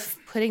 instead of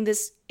putting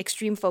this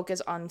extreme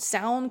focus on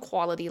sound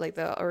quality like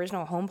the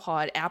original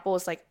HomePod, Apple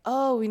is like,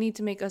 oh, we need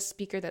to make a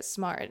speaker that's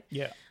smart.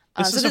 Yeah.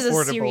 So this is a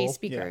affordable. Siri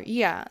speaker.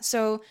 Yeah.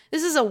 So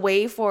this is a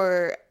way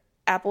for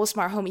Apple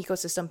smart home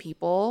ecosystem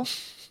people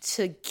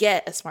to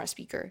get a smart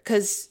speaker,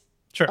 because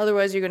Sure.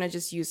 otherwise you're going to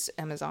just use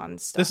Amazon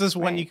stuff. This is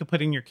one right? you could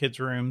put in your kids'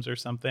 rooms or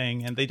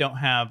something, and they don't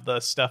have the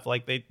stuff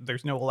like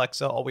there's no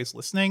Alexa always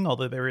listening,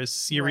 although there is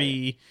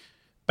Siri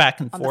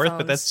back and On the forth, but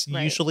phones, that's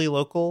right. usually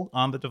local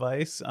on the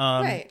device.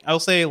 Right. I'll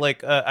say,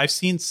 like, I've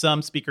seen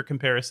some speaker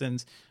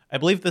comparisons. I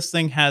believe this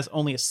thing has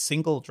only a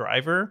single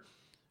driver,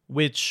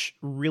 which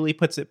really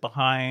puts it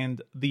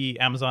behind the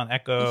Amazon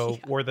Echo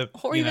or the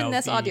Or even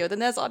Nest Audio. The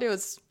Nest Audio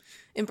is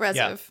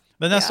impressive.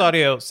 The Nest Yeah.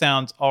 Audio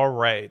sounds all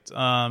right.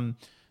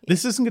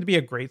 This isn't going to be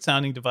a great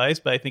sounding device,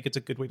 but I think it's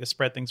a good way to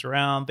spread things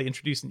around. They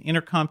introduced an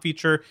intercom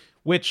feature,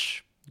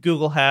 which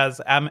Google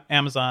has,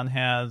 Amazon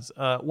has.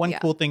 One Yeah.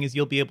 cool thing is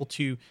you'll be able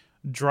to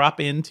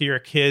drop into your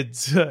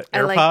kids' AirPods.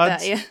 I like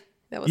that. Yeah.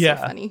 That was so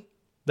funny.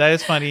 That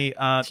is funny.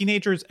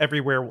 Teenagers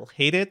everywhere will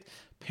hate it.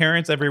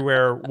 Parents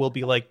everywhere will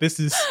be like, this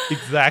is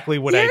exactly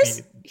what I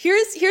need.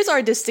 Here's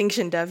our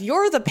distinction, Dev.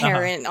 You're the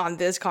parent on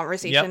this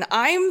conversation. Yep.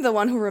 I'm the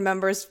one who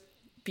remembers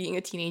being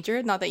a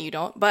teenager. Not that you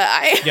don't, but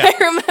I, Yeah. I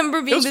remember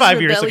It being was this 5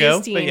 years rebellious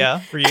ago, teen. but yeah,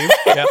 for you.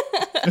 Yeah.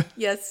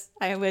 Yes,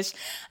 I wish.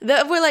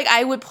 We're like,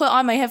 I would put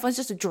on my headphones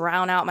just to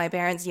drown out my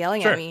parents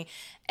yelling Sure. at me.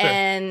 Sure.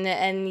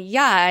 And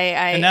yeah, I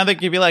And now they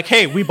can be like,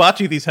 hey, we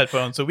bought you these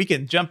headphones so we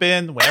can jump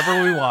in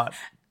whenever we want.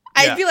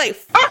 I'd Yeah. be like,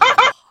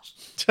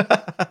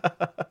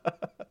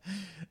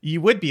 You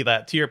would be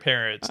that to your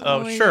parents. Oh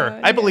Oh, my sure.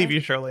 God, I believe yeah.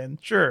 you, Charlene.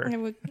 Sure.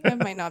 I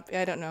might not be.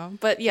 I don't know.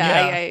 But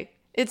yeah, Yeah.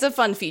 it's a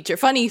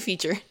funny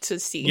feature to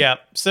see. Yeah.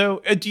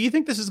 So do you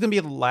think this is going to be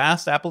the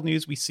last Apple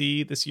news we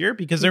see this year?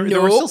 Because there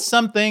were still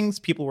some things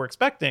people were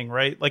expecting,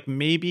 right? Like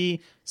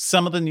maybe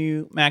some of the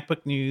new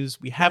MacBook news.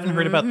 We haven't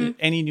heard about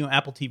any new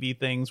Apple TV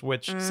things,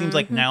 which seems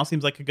like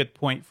a good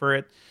point for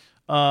it.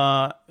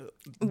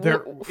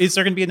 Is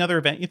there going to be another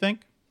event, you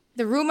think?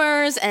 The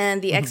rumors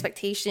and the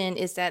expectation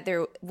is that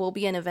there will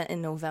be an event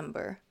in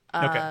November.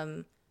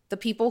 Okay. The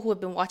people who have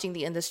been watching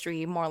the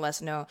industry more or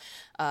less know.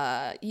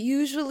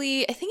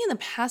 Usually, I think in the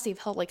past they've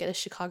held like a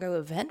Chicago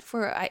event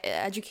for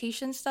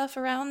education stuff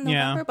around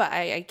November, but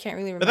I can't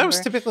really remember. But that was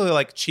typically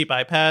like cheap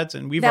iPads,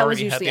 and we've That was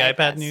already had the usually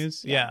iPad iPads.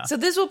 news. Yeah. So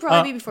this will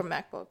probably be before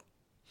MacBook.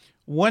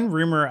 One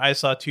rumor I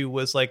saw too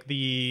was like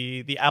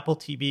the Apple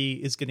TV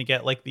is going to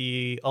get like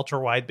the ultra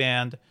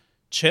wideband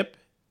chip,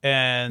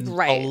 and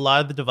Right. a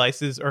lot of the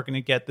devices are going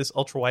to get this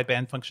ultra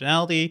wideband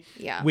functionality,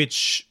 Yeah.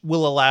 which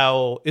will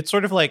allow it's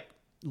sort of like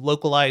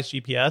localized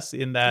GPS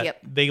in that Yep.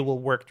 they will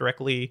work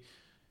directly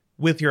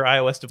with your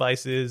iOS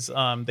devices.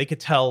 They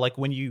could tell like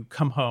when you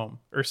come home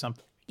or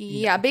something.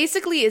 Yeah,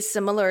 basically it's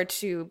similar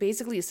to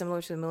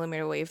the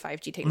millimeter wave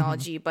 5G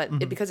technology, but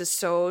because it's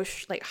so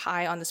like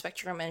high on the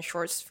spectrum and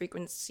short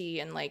frequency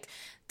and like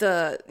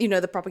the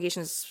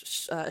propagation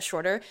is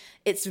shorter,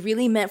 it's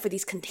really meant for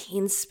these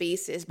contained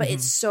spaces. But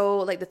it's so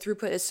like the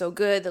throughput is so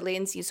good, the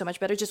latency is so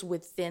much better just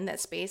within that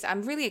space.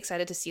 I'm really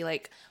excited to see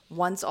like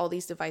once all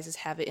these devices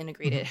have it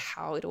integrated,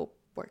 how it'll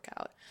work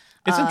out.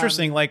 It's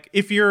interesting. Like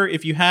if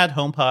you had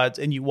HomePods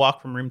and you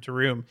walk from room to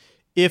room,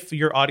 if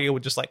your audio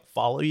would just like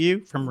follow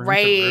you from room to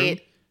room,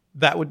 Right.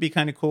 that would be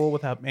kind of cool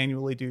without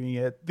manually doing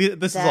it. This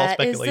is all That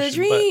is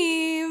speculation, the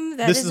dream.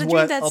 but this is the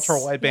what dream. ultra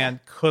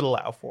wideband could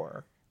allow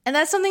for. And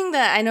that's something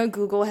that I know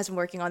Google has been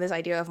working on, this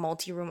idea of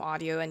multi-room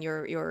audio and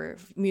your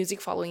music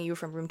following you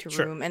from room to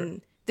Sure, room.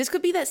 And this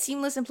could be that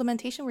seamless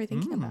implementation we're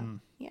thinking about.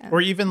 Yeah.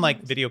 Or even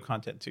like video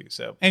content too.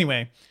 So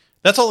anyway,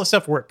 that's all the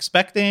stuff we're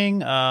expecting.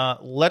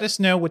 Let us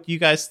know what you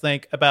guys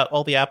think about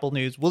all the Apple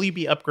news. Will you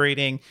be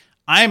upgrading?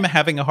 I'm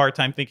having a hard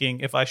time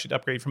thinking if I should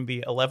upgrade from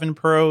the 11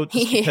 Pro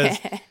just because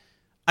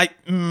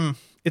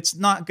it's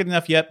not good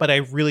enough yet, but I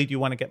really do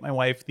want to get my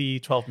wife the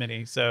 12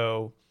 mini.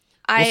 So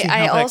we'll see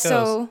I how that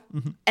also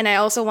goes. and I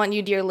also want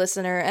you, dear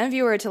listener and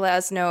viewer, to let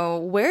us know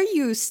where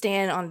you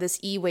stand on this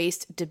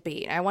e-waste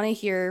debate. I want to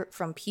hear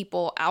from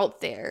people out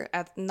there,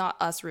 not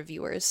us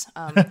reviewers,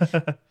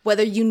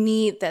 whether you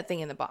need that thing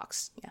in the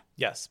box. Yeah.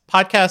 Yes.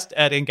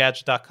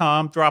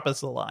 Podcast@engadget.com. Drop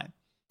us a line.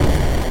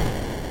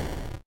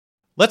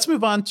 Let's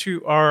move on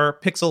to our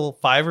Pixel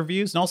 5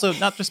 reviews. And also,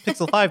 not just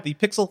Pixel 5, the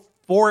Pixel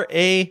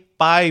 4a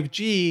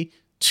 5G,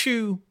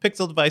 2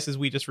 Pixel devices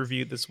we just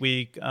reviewed this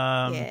week.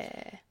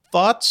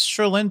 Thoughts,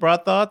 Sherlyn?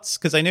 Broad thoughts?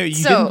 Because I know you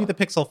didn't do the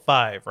Pixel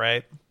 5,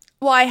 right?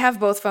 Well, I have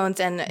both phones,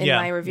 and in Yeah,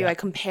 my review, yeah. I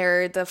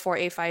compared the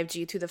 4a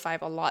 5G to the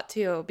 5 a lot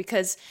too,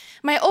 because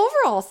my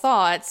overall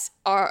thoughts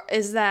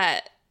is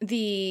that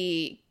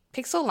the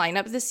Pixel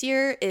lineup this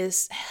year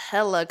is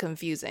hella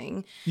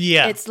confusing.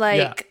 Yeah. It's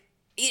like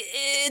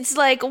it's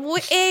like,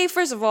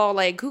 first of all,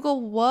 like,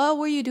 Google, what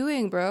were you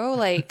doing, bro?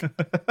 Like,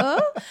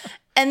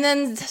 and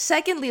then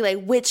secondly,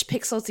 like, which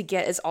pixel to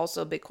get is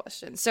also a big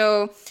question.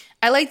 So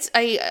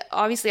I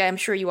obviously, I'm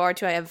sure you are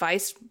too. I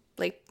advise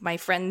like my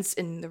friends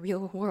in the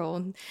real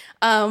world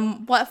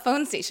what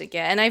phones they should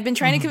get, and I've been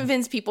trying to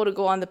convince people to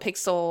go on the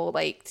Pixel,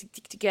 like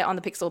to get on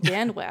the Pixel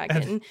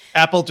bandwagon.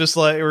 Apple just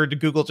like, or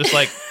Google just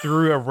like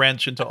threw a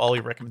wrench into all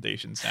your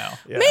recommendations now.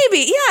 Yeah.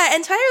 Maybe, yeah,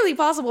 entirely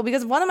possible,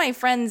 because one of my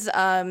friends,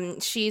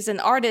 she's an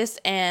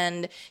artist,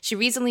 and she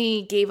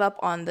recently gave up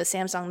on the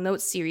Samsung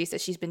Note series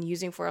that she's been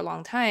using for a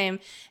long time,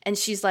 and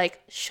she's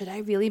like, should I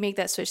really make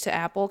that switch to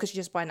Apple because she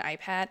just bought an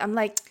iPad? I'm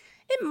like,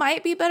 it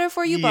might be better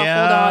for you, but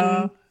hold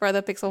on for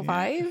the Pixel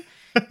 5.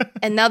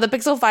 And now the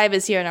Pixel 5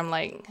 is here, and I'm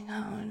like,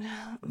 oh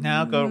no.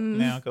 Now go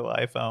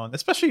iPhone.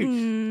 Especially,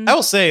 I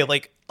will say,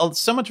 like,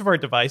 so much of our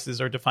devices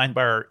are defined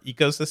by our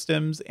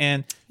ecosystems,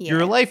 and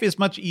your life is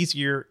much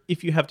easier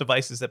if you have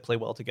devices that play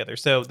well together.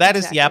 So that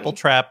is the Apple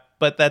trap,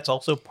 but that's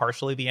also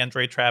partially the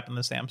Android trap and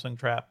the Samsung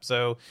trap.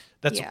 So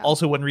that's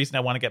also one reason I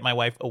want to get my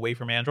wife away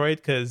from Android,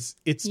 because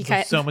it's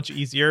so much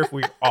easier if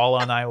we're all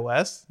on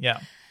iOS.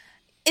 Yeah.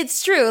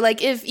 It's true.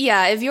 Like, if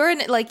you're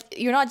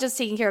you're not just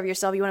taking care of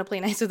yourself, you want to play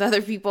nice with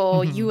other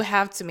people, you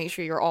have to make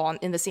sure you're all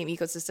in the same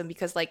ecosystem,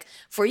 because like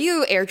for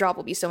you, AirDrop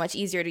will be so much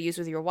easier to use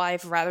with your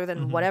wife rather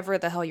than whatever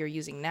the hell you're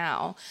using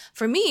now.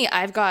 For me,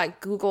 I've got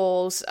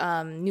Google's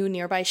new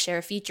nearby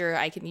share feature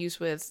I can use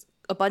with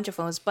a bunch of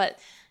phones, but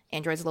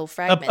Android's a little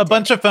fragmented. A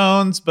bunch of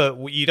phones, but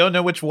you don't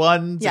know which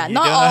ones. Yeah,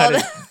 not all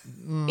of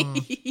them.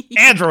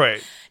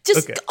 Android.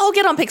 Just all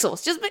get on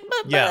Pixels. Just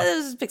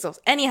Pixels.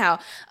 Anyhow,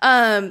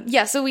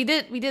 so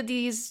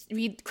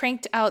we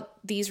cranked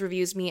out these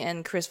reviews, me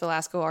and Chris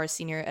Velasco, our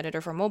senior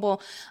editor for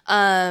mobile.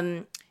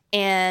 And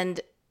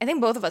I think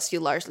both of us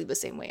feel largely the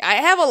same way. I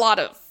have a lot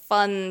of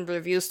fun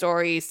review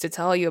stories to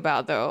tell you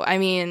about, though. I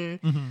mean,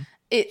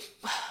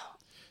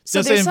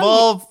 Does it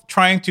involve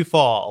trying to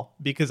fall?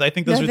 Because I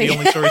think those are the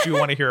only stories you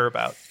want to hear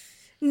about.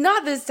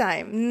 Not this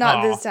time.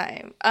 This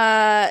time.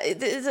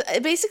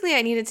 Basically,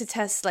 I needed to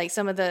test like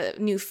some of the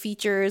new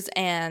features,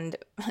 and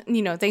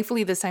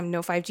thankfully this time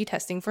no 5G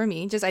testing for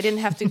me. Just I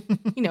didn't have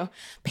to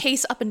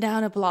pace up and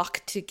down a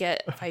block to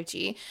get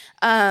 5G.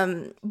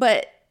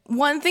 But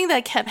one thing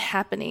that kept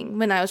happening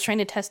when I was trying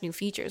to test new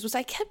features was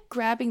I kept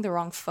grabbing the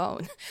wrong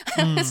phone.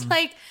 I was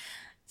like,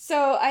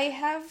 so I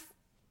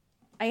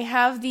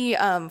have the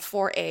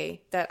 4A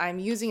that I'm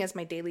using as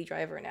my daily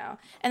driver now,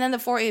 and then the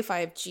 4A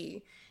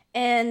 5G.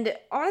 And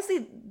honestly,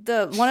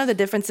 one of the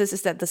differences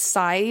is that the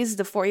size,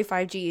 the 4A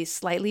 5G is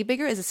slightly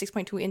bigger, is a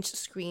 6.2-inch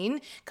screen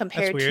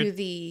compared to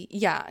the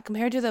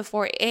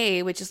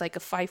 4A, which is like a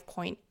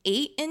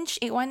 5.8-inch,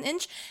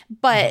 8.1-inch.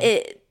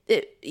 But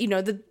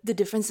the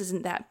difference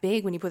isn't that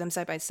big when you put them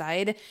side by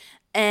side.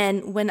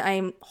 And when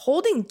I'm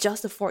holding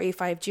just the 4A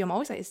 5G, I'm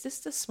always like, is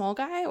this the small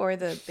guy or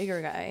the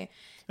bigger guy?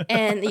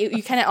 And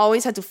you kind of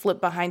always have to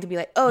flip behind to be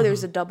like, oh,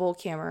 there's a double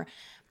camera.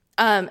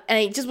 And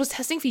I just was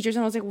testing features,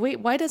 and I was like, wait,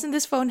 why doesn't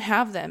this phone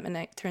have them? And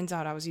it turns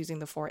out I was using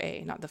the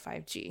 4A, not the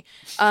 5G.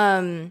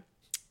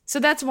 So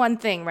that's one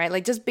thing, right?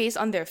 Like, just based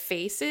on their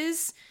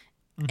faces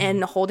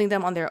and holding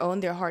them on their own,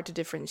 they're hard to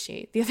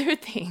differentiate. The other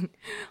thing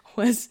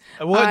was...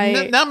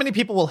 not many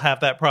people will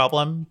have that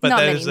problem, but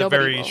that is a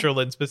very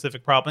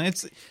Sherlyn-specific problem.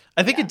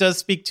 I think it does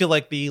speak to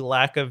like the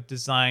lack of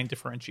design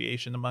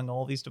differentiation among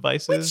all these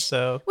devices.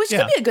 Which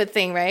could be a good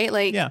thing, right?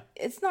 Like,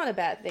 it's not a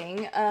bad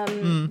thing.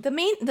 But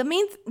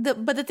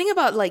the thing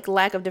about like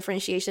lack of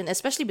differentiation,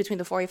 especially between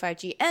the 4A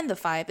 5G and the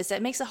 5, is that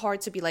it makes it hard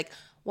to be like,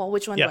 well,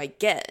 which one do I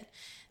get?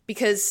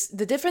 Because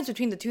the difference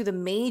between the two, the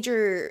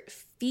major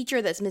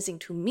feature that's missing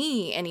to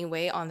me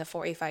anyway on the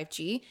 4A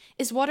 5G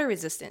is water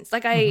resistance.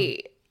 Like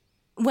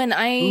when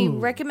I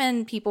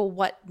recommend people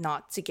what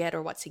not to get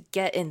or what to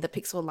get in the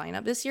Pixel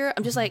lineup this year,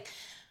 I'm just like,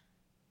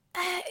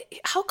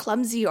 how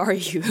clumsy are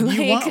you?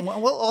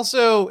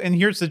 Also, and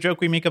here's the joke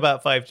we make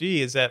about 5G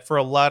is that for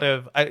a lot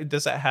of,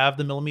 does it have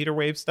the millimeter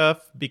wave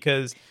stuff?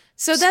 Because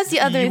so that's the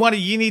other.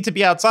 You need to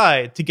be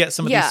outside to get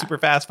some of these super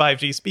fast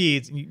 5G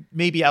speeds. You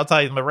may be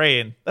outside in the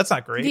rain. That's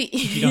not great.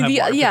 If you don't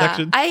have water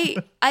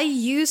protection. I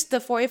used the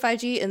 4A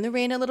 5G in the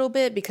rain a little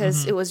bit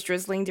because it was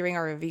drizzling during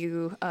our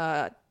review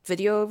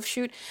video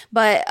shoot,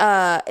 but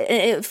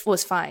it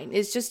was fine.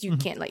 It's just you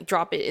can't like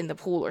drop it in the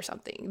pool or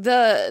something.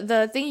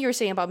 The thing you're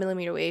saying about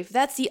millimeter wave,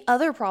 that's the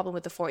other problem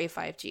with the 4A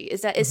 5G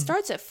is that it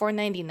starts at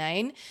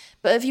 $499,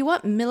 but if you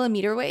want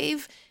millimeter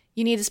wave,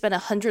 you need to spend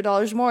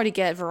 $100 more to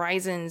get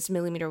Verizon's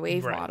millimeter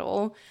wave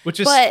model, which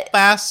is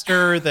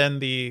faster than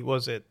the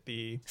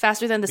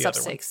Sub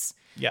 6.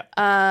 Yeah.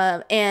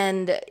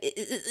 And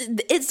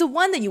it's the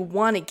one that you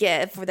want to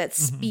get for that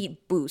speed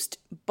boost,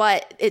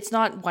 but it's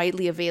not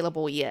widely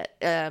available yet.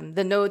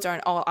 The nodes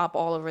aren't all up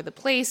all over the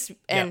place.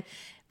 And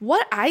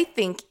what I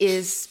think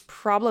is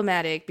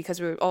problematic, because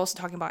we were also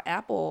talking about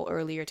Apple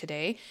earlier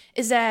today,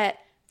 is that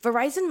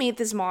Verizon made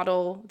this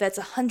model that's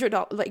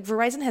 $100. Like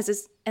Verizon has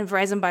this, and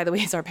Verizon, by the way,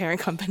 is our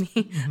parent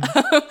company,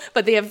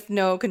 but they have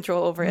no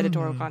control over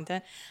editorial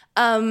content.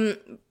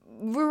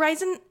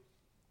 Verizon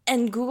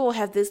and Google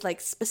have this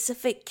like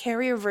specific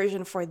carrier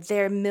version for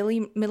their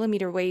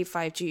millimeter wave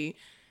 5G.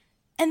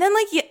 And then,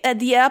 like, at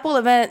the Apple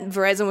event,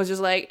 Verizon was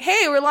just like,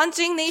 hey, we're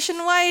launching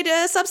nationwide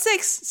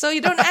sub-6. So you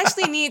don't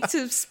actually need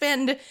to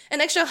spend an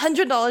extra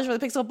 $100 for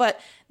the Pixel. But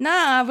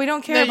nah, we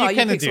don't care about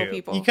you Pixel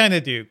people. You kind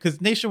of do.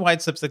 Because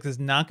nationwide sub-6 is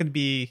not going to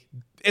be...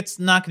 It's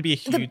not going to be a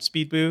huge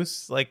speed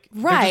boost. Like,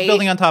 they're just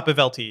building on top of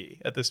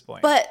LTE at this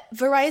point. But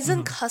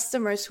Verizon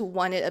customers who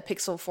wanted a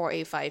Pixel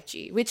 4a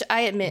 5G, which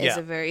I admit is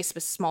a very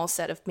small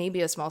set of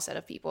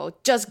people,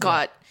 just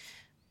got...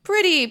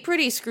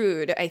 pretty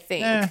screwed, I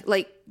think.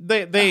 Like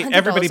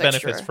everybody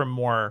benefits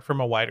extra. from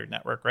a wider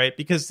network, right?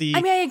 Because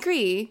I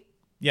agree.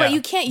 Yeah. But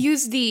you can't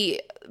use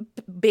the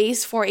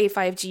base for a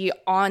 5G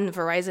on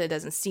Verizon, it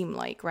doesn't seem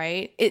like,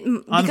 right?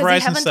 On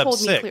Verizon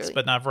sub-6,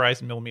 but not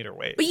Verizon millimeter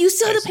wave. But you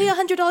still have to pay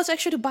 $100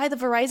 extra to buy the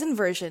Verizon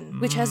version,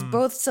 which has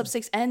both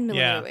sub-6 and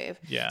millimeter wave.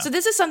 Yeah. So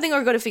this is something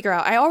we're going to figure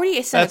out. I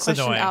already sent a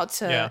question annoying. out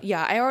to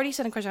I already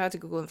sent a question out to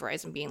Google and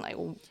Verizon being like,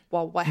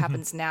 well, what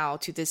happens now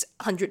to this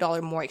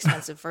 $100 more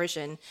expensive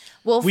version?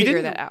 We'll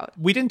figure that out.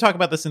 We didn't talk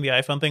about this in the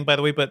iPhone thing, by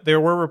the way, but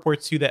there were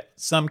reports too that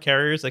some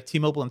carriers like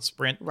T-Mobile and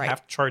Sprint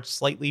have to charge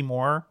slightly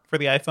more for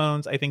the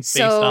iPhones, I think,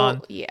 based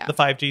on the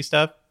 5G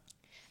stuff.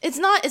 It's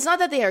not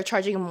that they are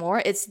charging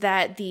more. It's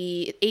that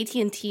the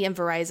AT&T and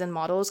Verizon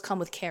models come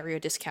with carrier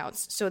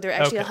discounts. So they're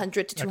actually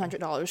 $100 to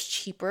 $200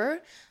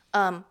 cheaper.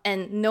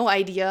 And no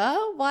idea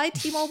why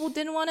T-Mobile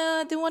didn't want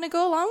to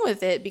go along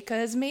with it,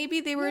 because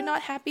maybe they were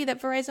not happy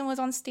that Verizon was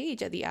on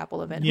stage at the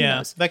Apple event. Who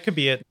knows? That could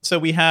be it. So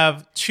we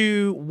have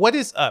what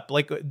is up?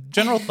 Like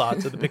general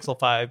thoughts of the Pixel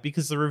 5,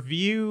 because the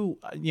review,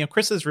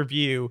 Chris's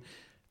review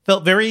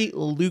felt very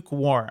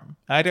lukewarm.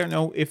 I don't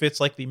know if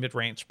it's like the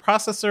mid-range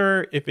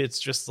processor, if it's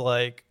just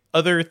like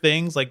other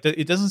things. Like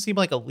it doesn't seem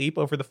like a leap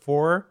over the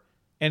 4,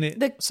 and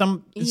in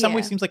some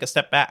ways seems like a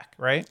step back,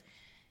 right?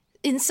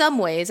 In some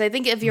ways, I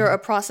think if you're a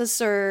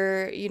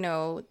processor,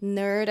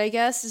 nerd, I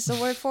guess is the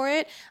word for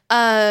it,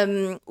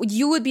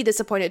 you would be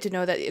disappointed to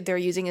know that they're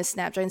using a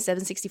Snapdragon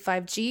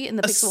 765G in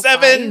the Pixel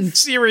 7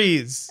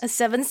 series. A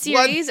 7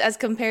 series as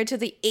compared to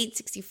the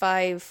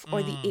 865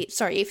 or the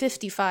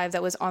 855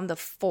 that was on the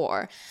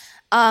 4.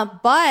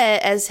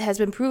 But as has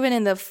been proven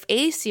in the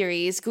A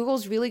series,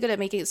 Google's really good at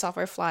making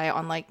software fly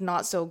on like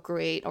not so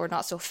great or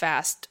not so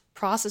fast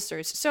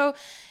processors. So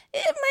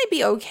it might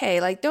be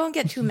okay. Like, don't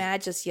get too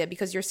mad just yet,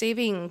 because you're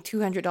saving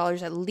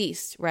 $200 at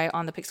least, right,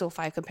 on the Pixel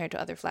 5 compared to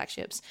other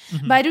flagships.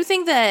 But I do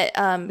think that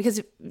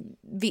because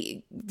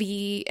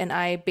V and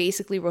I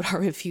basically wrote our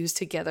reviews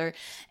together,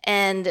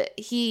 and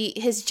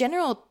his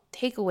general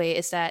takeaway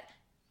is that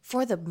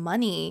for the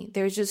money,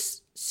 there's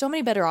just so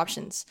many better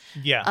options.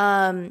 Yeah.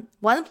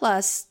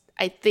 OnePlus,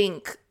 I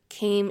think,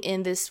 came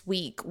in this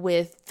week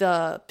with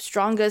the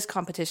strongest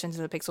competition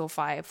to the Pixel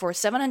 5. For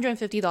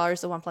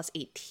 $750, the OnePlus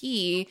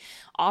 8T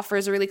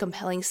offers a really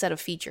compelling set of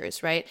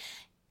features, right?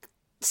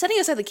 Setting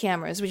aside the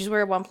cameras, which is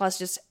where OnePlus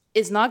just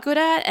is not good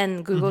at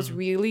and Google's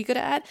really good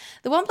at,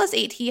 the OnePlus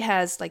 8T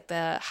has like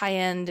the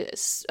high-end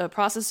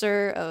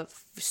processor of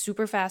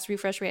super fast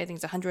refresh rate. I think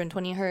it's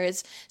 120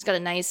 hertz. It's got a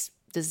nice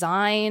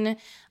design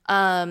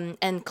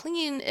and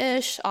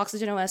clean-ish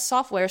Oxygen OS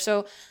software.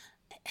 So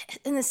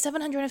and it's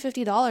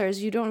 $750.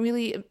 You don't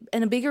really,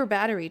 and a bigger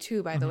battery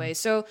too, by the way.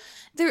 So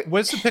there.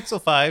 What's the Pixel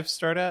 5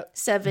 start at?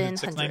 $700.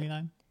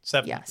 $699.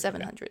 Yeah,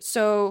 $700. Okay.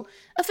 So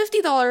a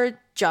 $50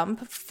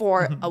 jump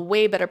for a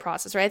way better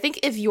processor. I think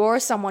if you're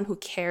someone who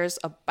cares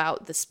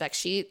about the spec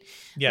sheet,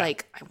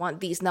 like I want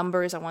these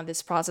numbers, I want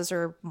this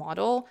processor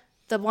model,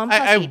 the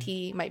OnePlus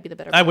 8T might be the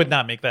better. I would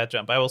not make that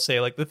jump. I will say,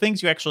 like the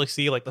things you actually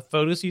see, like the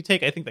photos you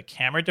take, I think the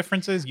camera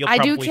differences, you'll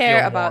probably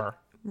feel more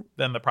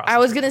than the processor. I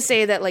was gonna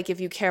say that, like, if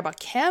you care about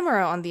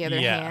camera, on the other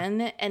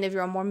hand, and if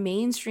you're a more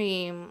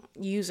mainstream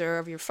user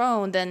of your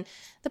phone, then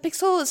the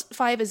Pixel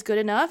 5 is good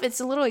enough. It's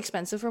a little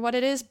expensive for what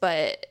it is,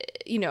 but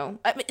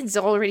it's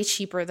already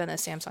cheaper than a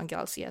Samsung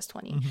Galaxy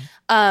S20.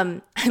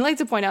 I'd like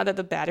to point out that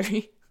the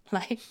battery,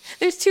 like,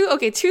 there's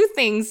two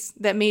things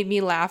that made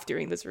me laugh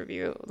during this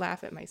review.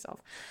 Laugh at myself.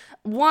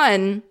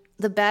 One,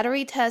 the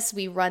battery test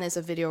we run is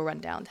a video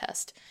rundown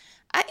test.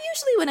 I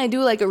usually, when I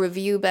do like a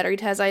review battery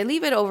test, I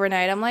leave it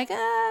overnight. I'm like,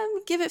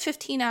 give it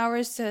 15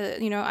 hours to,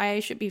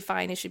 I should be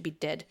fine. It should be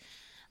dead.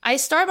 I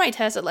start my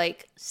test at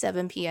like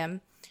 7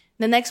 p.m.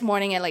 The next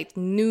morning at like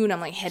noon,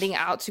 I'm like heading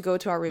out to go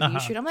to our review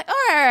shoot. I'm like,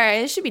 all right,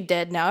 it should be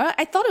dead now.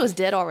 I thought it was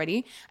dead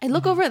already. I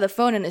look over at the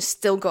phone and it's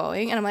still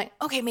going. And I'm like,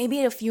 okay,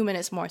 maybe a few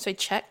minutes more. So I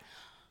check.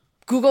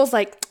 Google's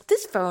like,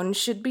 this phone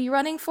should be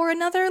running for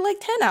another like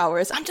 10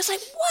 hours. I'm just like,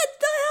 what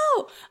the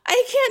hell?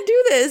 I can't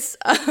do this.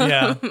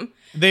 Yeah.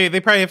 They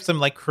probably have some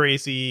like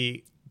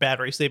crazy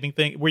battery saving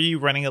thing. Were you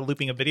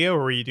looping a video,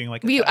 or were you doing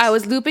like a test? I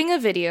was looping a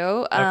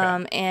video.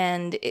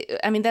 And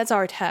that's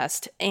our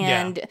test.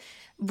 And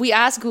we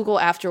asked Google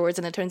afterwards,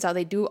 and it turns out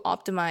they do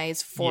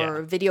optimize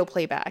for video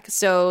playback.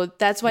 So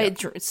that's why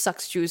it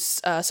sucks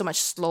juice so much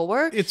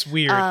slower. It's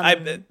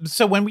weird.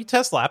 So when we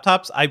test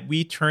laptops,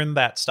 we turn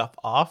that stuff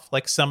off,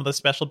 like some of the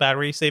special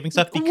battery saving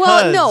stuff,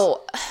 because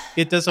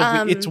it does.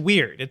 It's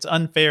weird. It's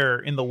unfair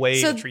in the way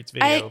it treats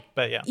video.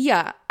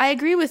 Yeah, I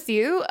agree with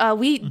you.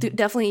 We do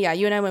definitely,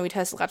 you and I, when we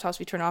test laptops,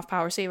 we turn off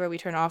power saver, we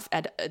turn off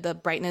at the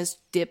brightness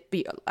dip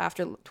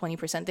after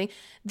 20% thing.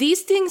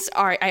 These things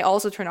I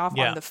also turn off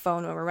on the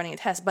phone when we're running a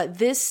test. But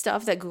this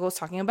stuff that Google's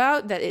talking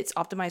about, that it's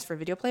optimized for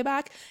video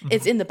playback,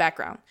 it's in the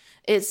background.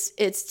 It's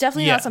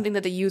definitely not something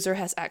that the user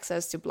has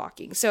access to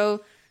blocking.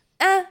 So,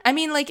 I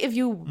mean, like if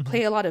you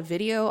play a lot of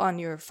video on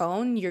your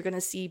phone, you're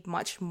gonna see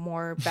much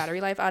more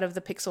battery life out of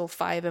the Pixel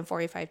 5 and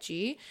 4a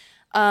 5G.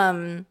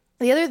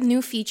 The other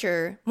new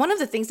feature, one of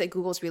the things that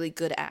Google's really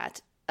good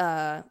at,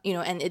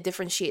 and it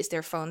differentiates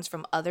their phones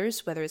from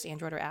others, whether it's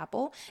Android or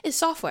Apple, is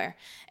software.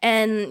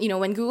 And,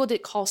 when Google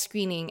did call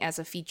screening as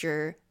a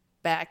feature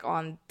back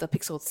on the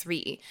Pixel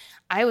 3,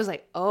 I was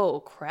like,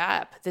 oh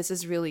crap, this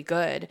is really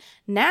good.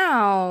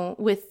 Now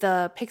with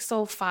the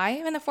Pixel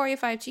 5 and the 4a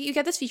 5G, you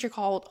get this feature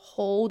called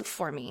Hold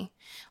For Me.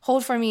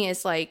 Hold For Me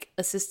is like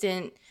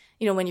assistant,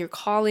 when you're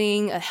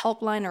calling a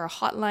helpline or a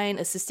hotline,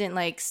 assistant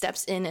like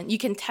steps in and you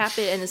can tap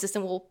it and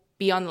assistant will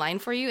be online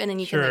for you, and then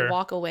you can like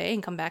walk away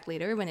and come back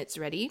later when it's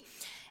ready.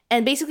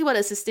 And basically what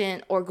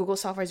Assistant or Google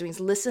software is doing is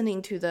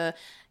listening to the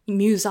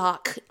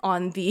music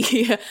on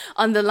the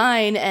on the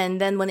line, and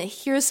then when it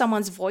hears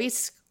someone's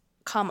voice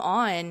come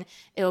on,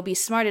 it'll be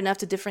smart enough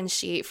to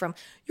differentiate from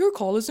your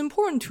call is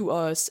important to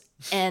us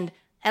and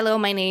hello,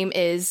 my name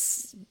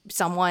is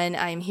someone,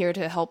 I'm here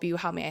to help you,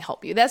 how may I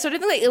help you, that sort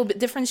of thing. Like it'll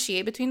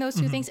differentiate between those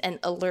two things and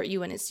alert you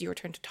when it's your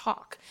turn to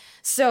talk.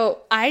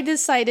 So I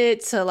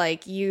decided to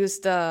like use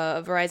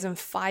the Verizon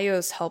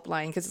Fios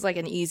helpline because it's like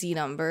an easy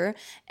number.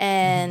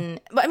 And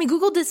but I mean,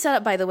 Google did set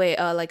up, by the way,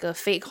 like a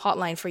fake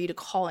hotline for you to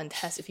call and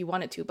test if you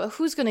wanted to. But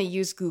who's gonna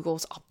use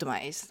Google's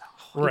optimized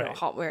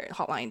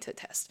hotline to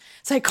test?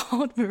 So I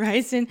called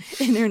Verizon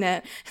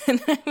Internet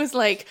and I was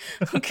like,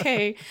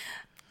 okay.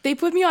 They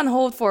put me on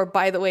hold for,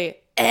 by the way,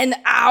 an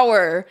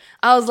hour.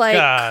 I was like,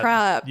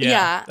 crap.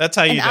 Yeah. That's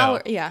how you know.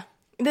 Hour, yeah.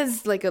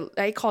 This is like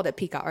I called it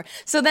peak hour.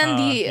 So then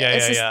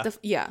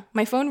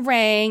my phone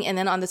rang, and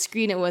then on the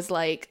screen it was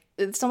like,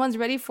 someone's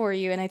ready for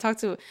you. And I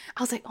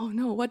was like, oh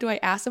no, what do I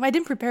ask them? I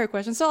didn't prepare a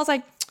question. So I was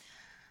like,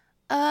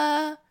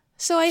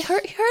 so I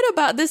heard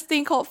about this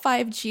thing called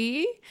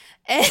 5G.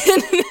 And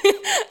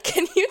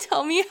can you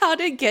tell me how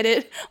to get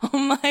it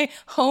on my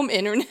home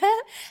internet?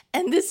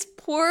 And this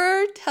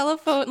poor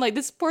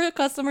this poor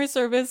customer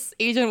service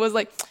agent was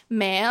like,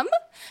 ma'am,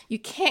 you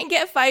can't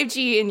get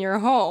 5G in your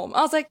home.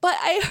 I was like, but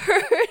I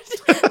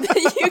heard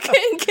that you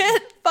can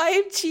get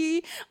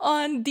 5G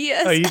on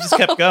DSL. Oh, you just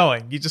kept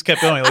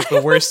going. Like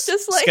the worst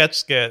sketch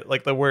skit,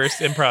 like the worst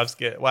improv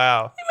skit.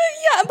 Wow.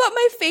 Yeah, but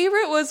my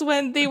favorite was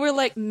when they were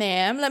like,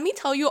 ma'am, let me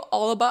tell you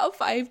all about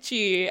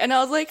 5G. And I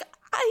was like,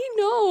 I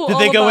know. Did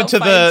they go into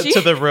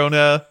 5G? the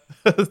Rona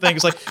thing?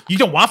 It's like, you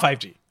don't want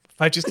 5G.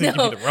 5G's going to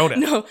give you the Rona.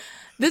 No.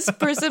 This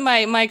person,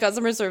 my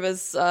customer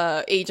service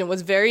agent,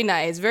 was very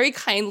nice, very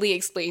kindly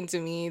explained to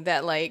me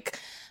that, like,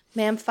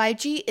 ma'am,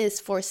 5G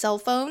is for cell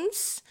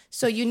phones.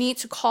 So you need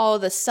to call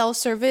the cell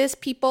service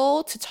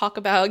people to talk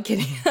about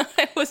getting.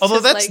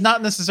 Although that's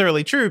not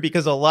necessarily true,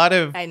 because a lot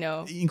of, I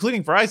know,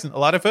 including Verizon, a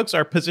lot of folks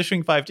are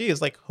positioning 5G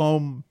as like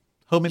home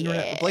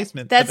internet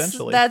replacement.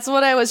 Eventually, that's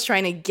what I was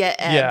trying to get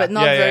at, but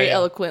not very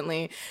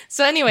eloquently.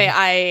 So anyway,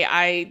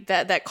 I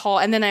that call,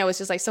 and then I was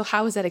just like, so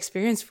how was that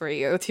experience for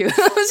you too? It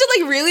was just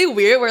like really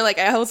weird. Where like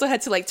I also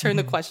had to like turn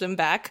the question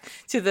back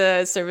to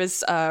the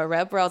service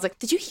rep, where I was like,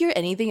 did you hear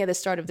anything at the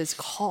start of this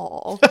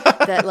call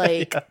that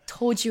like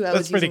told you I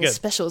was using a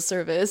special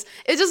service?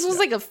 It just was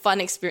like a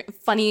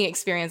funny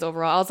experience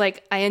overall. I was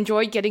like, I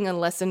enjoyed getting a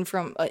lesson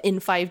from in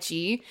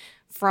 5G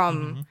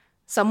from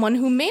someone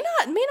who may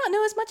not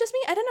know as much as me.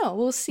 I don't know.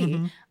 We'll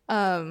see.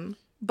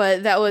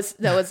 But that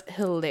was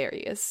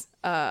hilarious.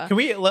 Can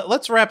we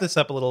let's wrap this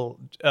up a little?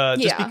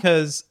 Just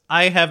because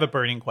I have a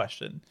burning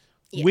question.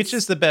 Yes. Which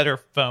is the better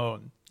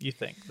phone, you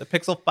think? The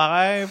Pixel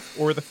 5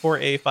 or the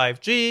 4a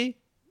 5G?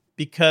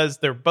 Because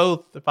they're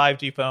both the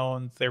 5G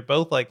phones. They're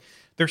both like,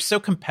 they're so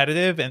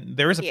competitive, and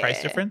there is a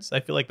price difference. I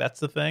feel like that's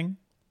the thing.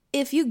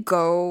 If you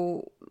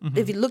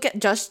look at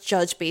just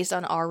judge based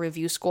on our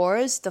review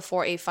scores, the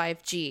 4a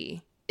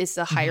 5G is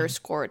the higher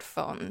scored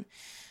phone.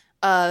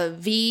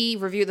 V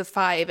reviewed the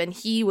 5, and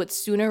he would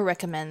sooner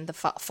recommend the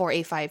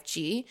 4a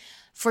 5G.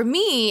 For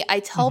me, I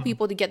tell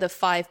people to get the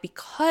 5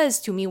 because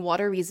to me,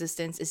 water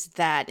resistance is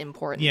that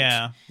important.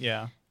 Yeah.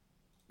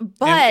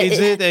 But and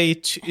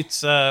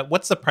is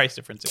what's the price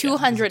difference again?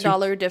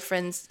 $200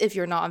 difference if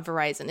you're not on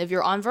Verizon. If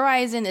you're on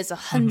Verizon, it's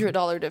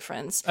 $100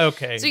 difference.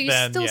 Okay. So you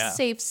still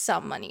save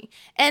some money.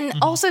 And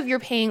also if you're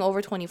paying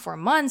over 24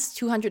 months,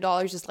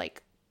 $200 is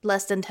like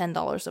less than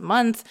 $10 a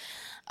month.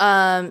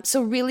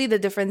 So really the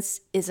difference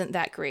isn't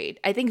that great.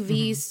 I think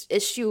V's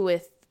issue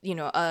with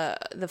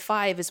the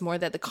 5 is more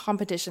that the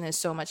competition is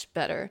so much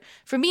better.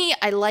 For me,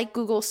 I like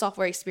Google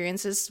software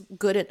experiences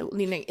good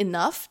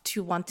enough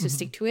to want to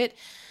stick to it.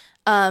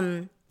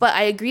 But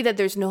I agree that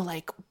there's no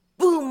like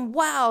boom,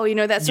 wow,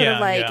 that sort of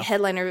like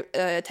headliner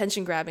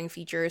attention grabbing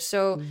feature.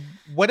 So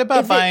what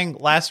about buying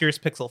last year's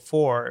Pixel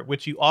 4,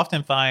 which you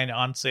often find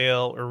on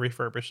sale or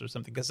refurbished or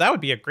something? Because that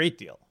would be a great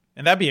deal.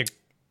 And that'd be a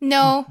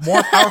more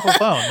powerful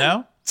phone,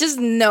 no? Just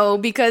no,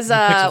 because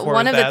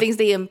one of the things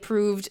they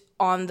improved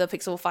on the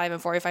Pixel 5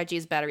 and 4a 5G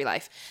is battery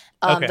life.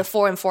 The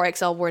 4 and 4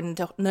 XL were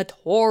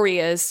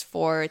notorious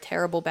for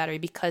terrible battery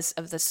because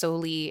of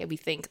we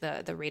think,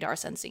 the radar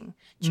sensing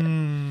chip.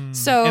 And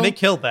they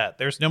killed that.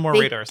 There's no more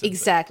radar sensing.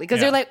 Exactly,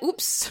 because they're like,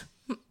 oops,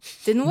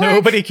 didn't work.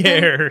 Nobody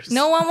cares.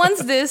 No one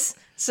wants this.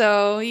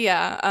 So,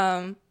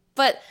 yeah.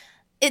 But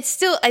it's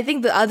still, I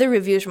think the other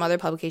reviews from other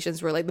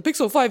publications were like, the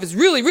Pixel 5 is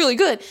really, really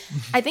good.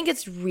 I think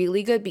it's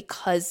really good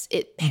because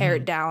it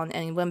pared down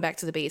and went back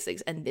to the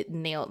basics and it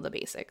nailed the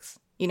basics.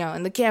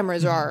 And the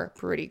cameras are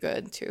pretty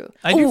good too.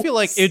 I do feel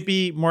like it'd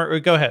be more,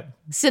 go ahead.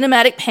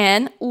 Cinematic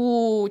pan,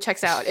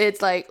 checks out.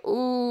 It's like,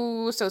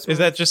 so smooth. Is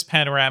that just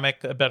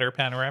panoramic, a better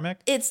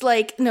panoramic? It's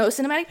like, no,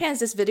 cinematic pan is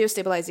this video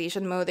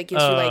stabilization mode that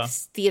gives you like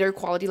theater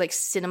quality, like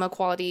cinema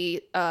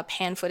quality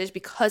pan footage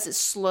because it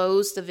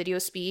slows the video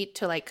speed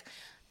to like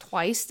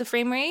twice the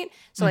frame rate,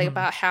 so like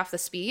about half the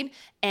speed,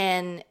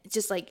 and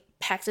just like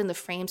packed in the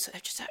frame, so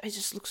it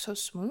just looks so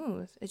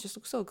smooth. It just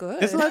looks so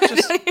good. Isn't that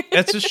just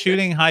that's just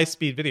shooting high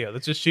speed video?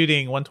 That's just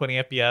shooting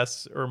 120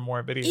 FPS or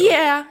more video.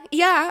 Yeah.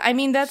 I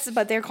mean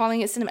but they're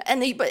calling it cinema,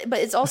 and but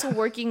it's also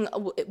working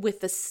with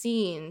the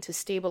scene to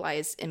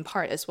stabilize in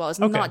part as well. It's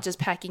not just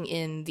packing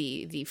in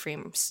the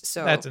frames.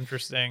 So that's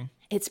interesting.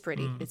 It's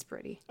pretty. It's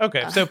pretty.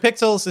 Okay, so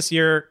Pixels this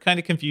year kind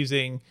of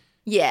confusing.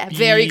 Yeah,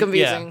 very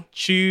confusing. Yeah.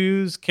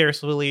 Choose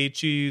carefully,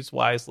 choose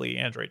wisely,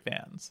 Android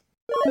fans.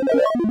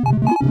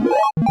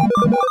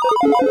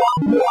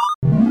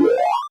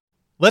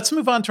 Let's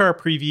move on to our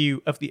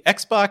preview of the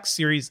Xbox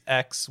Series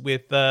X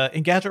with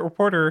Engadget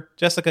reporter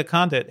Jessica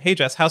Condit. Hey,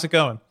 Jess, how's it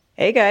going?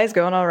 Hey, guys,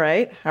 going all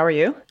right. How are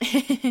you?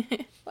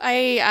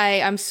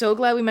 I'm so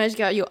glad we managed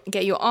to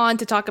get you on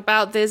to talk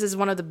about this. Is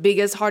one of the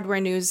biggest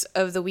hardware news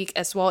of the week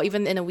as well,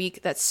 even in a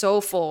week that's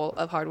so full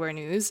of hardware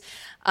news.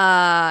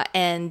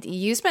 And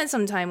you spent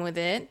some time with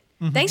it.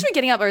 Thanks for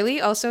getting up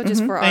early, also,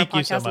 just for our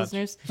podcast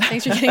listeners.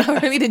 Thanks for getting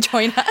up early to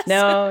join us.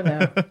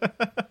 No.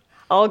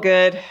 All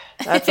good.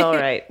 That's all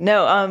right.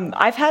 No,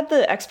 I've had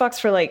the Xbox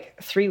for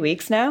like 3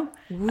 weeks now.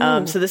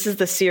 So this is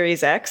the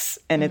Series X,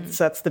 and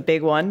that's the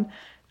big one.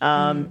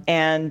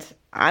 And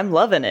I'm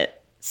loving it.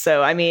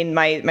 So, I mean,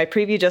 my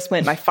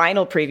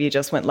final preview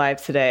just went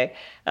live today.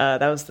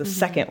 That was the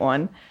second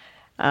one.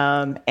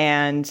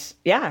 And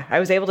yeah, I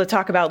was able to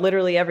talk about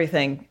literally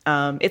everything.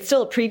 It's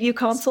still a preview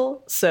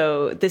console,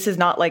 so this is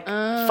not like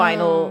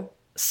final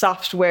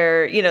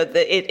software.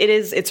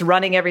 It's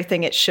running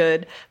everything it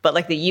should, but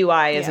like the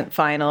UI isn't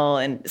final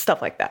and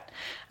stuff like that.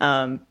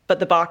 But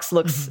the box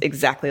looks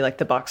exactly like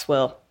the box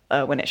will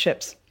when it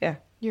ships. Yeah.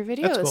 Your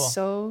video is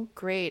so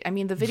great. I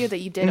mean, the video that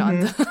you did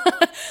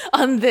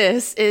on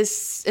this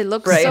it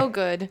looks so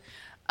good.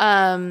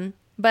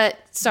 But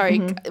sorry,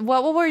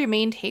 what were your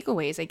main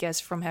takeaways, I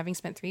guess, from having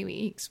spent 3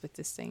 weeks with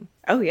this thing?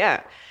 Oh,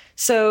 yeah.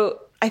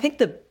 So I think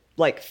the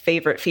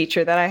favorite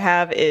feature that I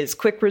have is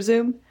quick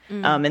resume.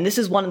 And this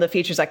is one of the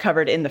features I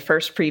covered in the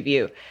first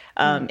preview.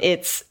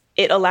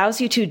 It allows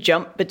you to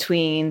jump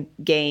between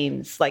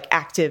games, like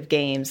active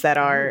games that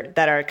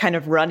are kind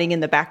of running in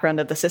the background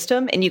of the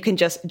system. And you can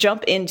just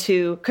jump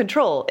into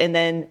Control and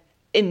then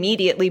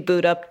immediately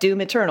boot up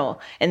Doom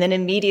Eternal and then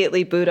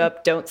immediately boot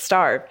up Don't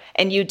Starve.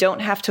 And you don't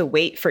have to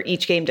wait for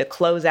each game to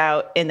close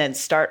out and then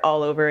start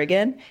all over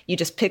again. You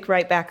just pick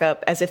right back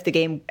up as if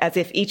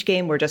each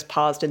game were just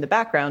paused in the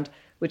background,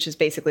 which is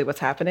basically what's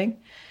happening.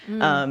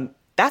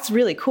 That's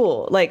really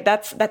cool. Like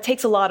that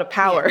takes a lot of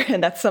power,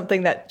 and that's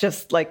something that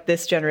just like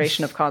this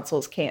generation of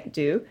consoles can't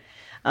do.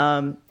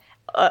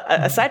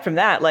 Aside from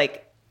that,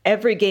 like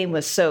every game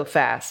was so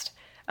fast.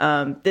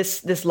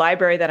 This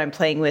library that I'm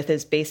playing with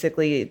is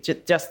basically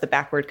just the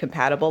backward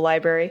compatible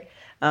library,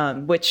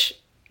 which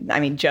I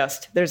mean,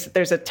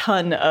 there's a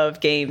ton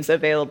of games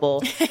available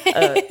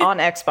on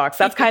Xbox.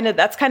 That's kind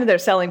of their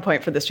selling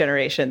point for this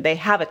generation. They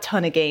have a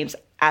ton of games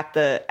at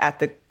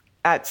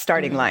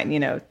starting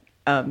line,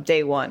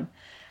 day one.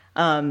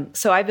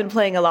 So I've been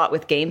playing a lot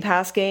with Game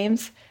Pass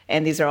games,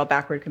 and these are all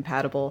backward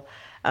compatible.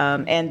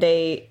 And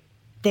they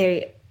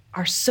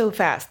are so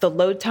fast. The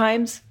load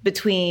times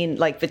between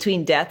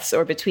deaths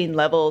or between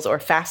levels or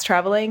fast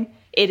traveling,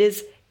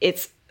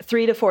 it's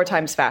 3 to 4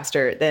 times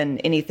faster than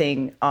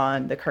anything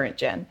on the current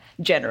gen,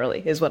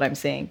 generally, is what I'm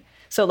seeing.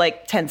 So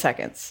like 10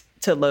 seconds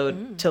to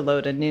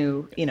load a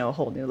new, a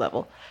whole new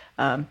level.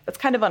 That's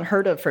kind of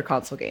unheard of for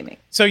console gaming.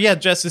 So yeah,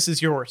 Jess, this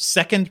is your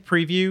second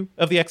preview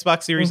of the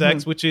Xbox Series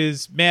X, which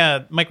is,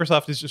 man,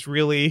 Microsoft is just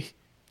really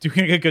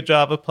doing a good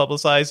job of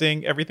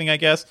publicizing everything, I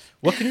guess.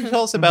 What can you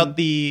tell us about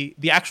the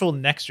actual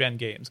next-gen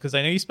games? Because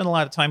I know you spend a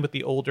lot of time with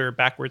the older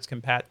backwards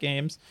compat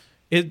games.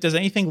 Does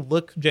anything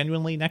look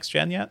genuinely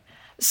next-gen yet?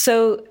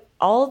 So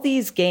all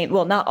these games,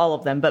 well, not all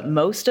of them, but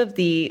most of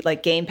the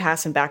like Game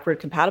Pass and backward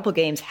compatible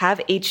games have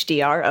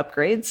HDR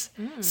upgrades.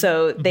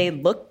 So they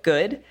look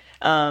good.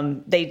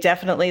 They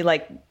definitely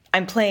like,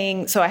 I'm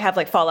playing, so I have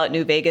like Fallout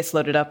New Vegas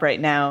loaded up right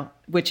now,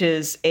 which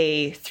is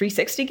a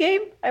 360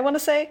 game, I want to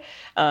say.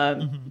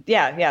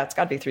 Yeah, it's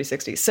got to be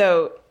 360.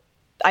 So,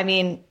 I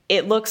mean,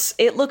 it looks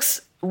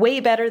way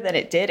better than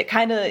it did. It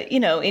kind of,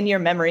 in your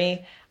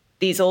memory,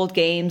 these old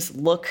games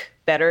look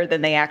better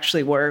than they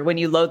actually were. When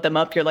you load them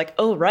up, you're like,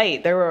 oh,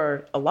 right, there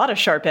were a lot of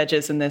sharp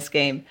edges in this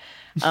game.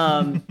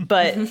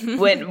 But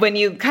when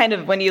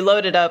you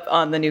load it up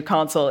on the new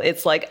console,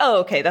 it's like, oh,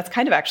 okay, that's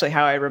kind of actually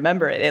how I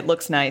remember it. It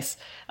looks nice,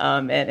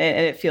 and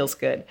it feels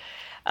good.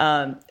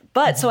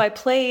 But so I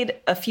played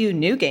a few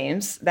new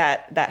games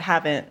that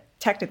haven't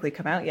technically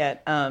come out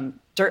yet.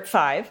 Dirt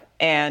 5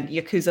 and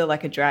Yakuza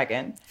Like a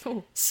Dragon.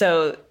 Cool.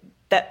 So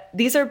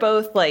these are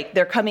both like,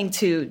 they're coming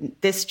to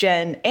this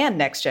gen and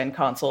next gen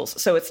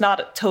consoles. So it's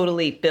not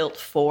totally built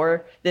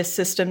for this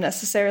system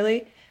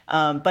necessarily.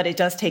 But it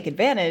does take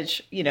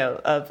advantage,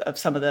 of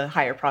some of the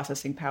higher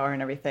processing power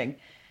and everything.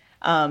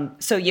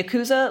 So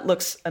Yakuza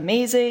looks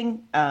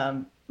amazing.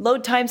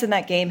 Load times in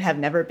that game have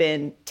never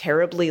been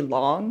terribly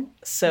long.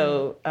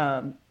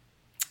 So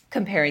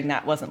comparing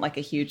that wasn't like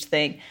a huge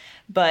thing.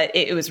 But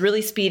it was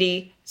really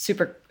speedy,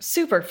 super,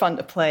 super fun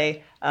to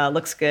play,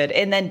 looks good.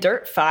 And then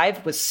Dirt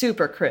 5 was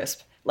super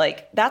crisp.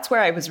 Like, that's where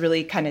I was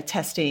really kind of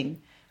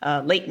testing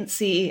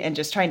latency and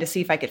just trying to see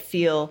if I could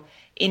feel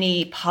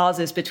any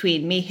pauses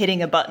between me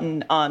hitting a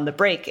button on the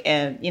brake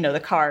and, the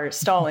car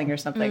stalling or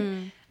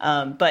something.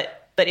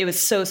 But it was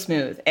so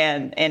smooth,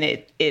 and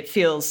it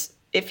feels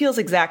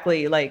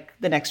exactly like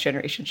the next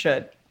generation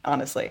should,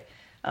 honestly.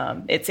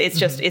 It's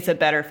just, it's a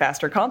better,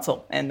 faster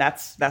console, and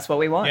that's what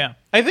we want. Yeah.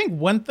 I think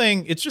one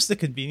thing, it's just the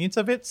convenience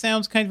of it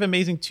sounds kind of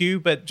amazing too,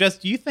 but Jess,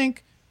 do you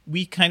think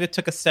we kind of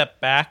took a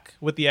step back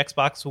with the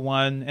Xbox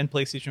One and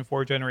PlayStation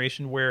 4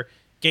 generation where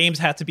games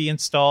had to be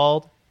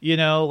installed?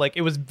 Like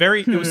it was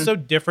so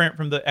different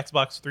from the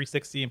Xbox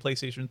 360 and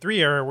PlayStation 3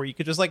 era where you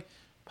could just like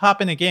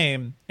pop in a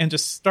game and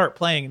just start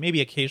playing. Maybe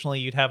occasionally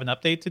you'd have an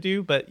update to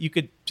do, but you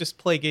could just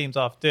play games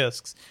off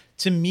discs.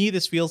 To me,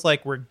 this feels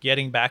like we're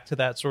getting back to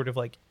that sort of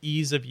like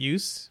ease of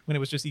use when it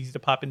was just easy to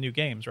pop in new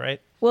games,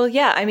 right? Well,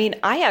 yeah. I mean,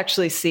 I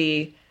actually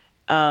see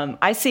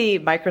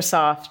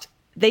Microsoft,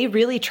 they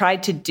really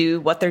tried to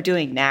do what they're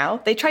doing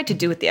now. They tried to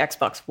do with the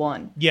Xbox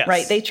One. Yes.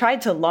 Right. They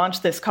tried to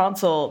launch this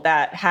console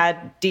that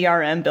had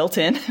DRM built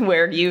in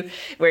where you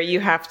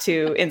have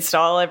to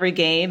install every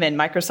game, and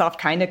Microsoft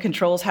kind of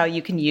controls how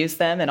you can use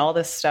them and all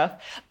this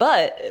stuff.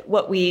 But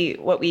what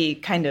we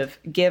kind of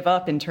give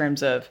up in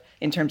terms of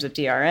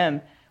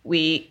DRM,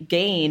 we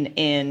gain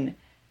in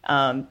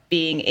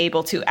being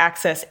able to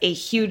access a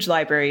huge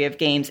library of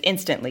games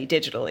instantly,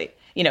 digitally.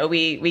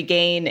 We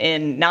gain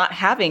in not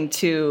having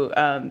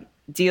to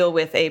deal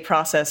with a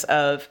process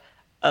of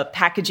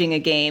packaging a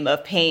game,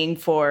 of paying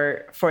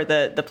for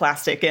the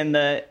plastic and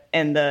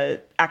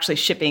the actually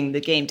shipping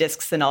the game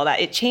discs and all that.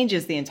 It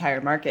changes the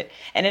entire market,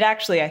 and it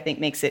actually, I think,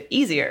 makes it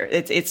easier.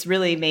 It's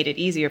really made it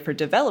easier for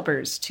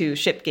developers to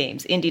ship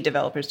games, indie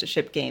developers to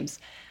ship games,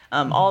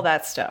 all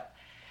that stuff.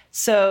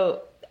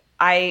 So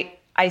I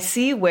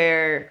see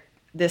where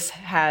this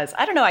has,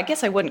 I don't know, I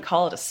guess I wouldn't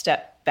call it a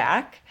step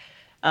back,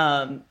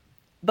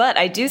 but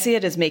I do see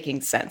it as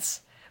making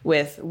sense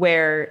with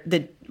where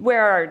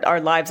our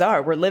lives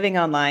are. We're living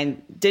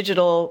online.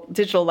 Digital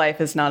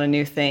life is not a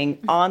new thing.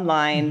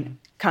 Online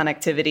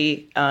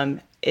connectivity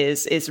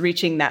is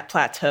reaching that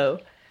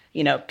plateau.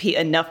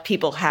 Enough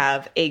people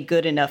have a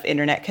good enough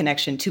internet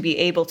connection to be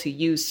able to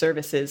use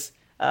services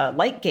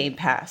like Game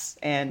Pass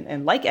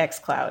and like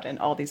xCloud and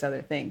all these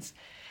other things.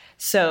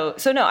 So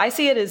no, I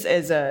see it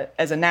as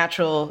a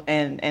natural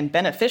and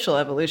beneficial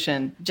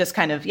evolution, just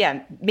kind of,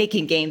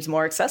 making games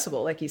more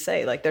accessible. Like you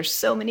say, like there's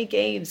so many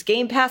games.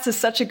 Game Pass is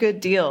such a good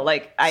deal.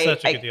 Like I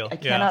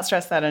cannot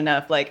stress that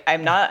enough. Like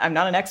I'm not an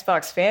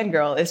Xbox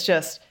fangirl.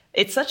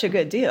 It's such a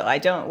good deal.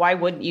 Why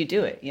wouldn't you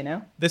do it?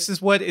 This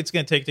is what it's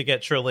going to take to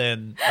get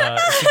Sherlyn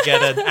to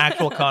get an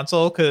actual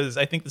console, because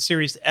I think the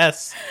Series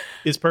S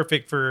is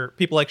perfect for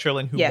people like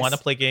Sherlyn who want to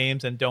play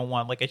games and don't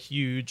want like a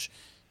huge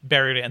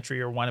barrier to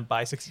entry or want to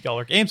buy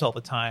 $60 games all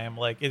the time.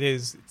 Like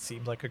it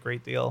seems like a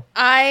great deal.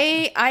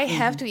 I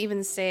have to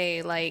even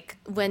say, like,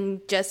 when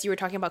Jess, you were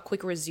talking about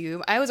quick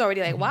resume, I was already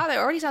like, wow, that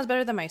already sounds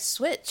better than my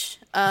Switch.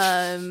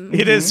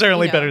 It is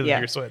certainly better than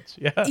your Switch.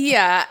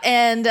 Yeah.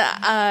 And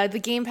the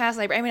Game Pass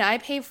library, I mean, I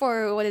pay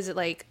for, what is it,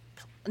 like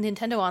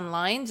Nintendo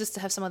Online, just to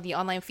have some of the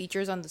online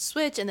features on the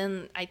Switch, and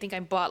then I think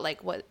I bought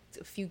like a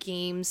few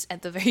games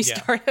at the very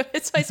start of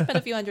it, so I spent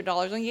a few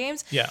 $100s on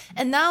games.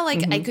 And now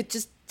I could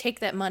just take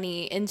that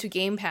money into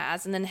Game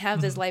Pass and then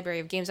have this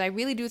library of games. I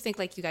really do think,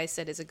 like you guys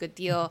said, is a good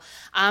deal.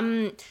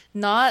 I'm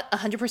not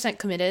 100%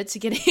 committed to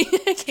getting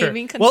a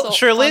gaming console. Well,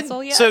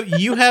 Sherlyn, so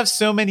you have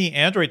so many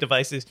Android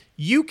devices,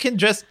 you can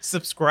just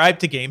subscribe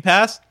to Game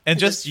Pass and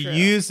just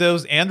use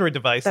those Android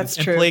devices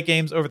and play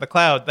games over the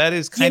cloud. That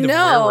is kind of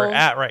where we're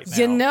at right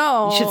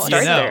now. You should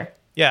start there.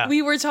 Yeah.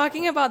 We were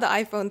talking about the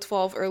iPhone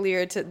 12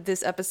 earlier to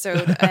this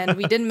episode, and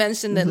we didn't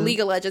mention that League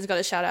of Legends got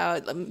a shout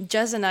out.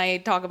 Jess and I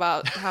talk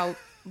about how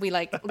we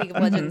like League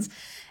of Legends.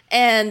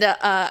 And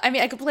I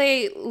mean, I could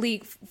play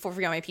League for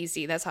free on my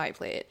PC. That's how I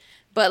play it.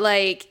 But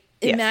like,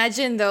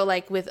 imagine though,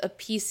 like with a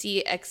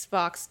PC,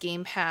 Xbox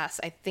Game Pass,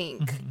 I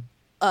think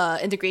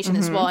integration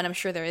as well, and I'm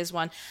sure there is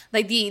one.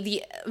 Like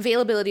the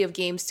availability of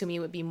games to me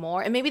would be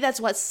more, and maybe that's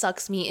what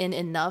sucks me in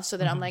enough so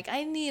that I'm like,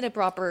 I need a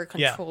proper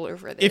controller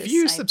for this. If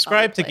you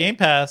subscribe to Game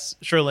Pass,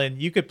 Sherlyn,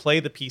 you could play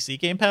the PC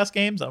Game Pass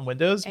games on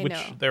Windows, which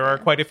there are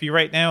quite a few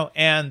right now,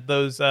 and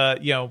those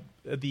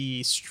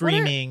the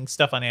streaming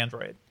stuff on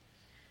Android.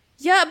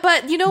 Yeah,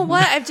 but you know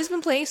what? I've just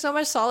been playing so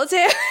much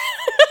Solitaire.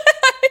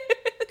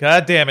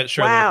 God damn it,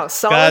 Shirley. Wow,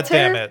 Solitaire? God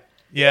damn it.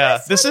 Yeah.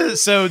 This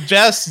is so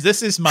Jess,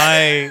 this is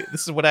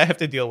what I have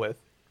to deal with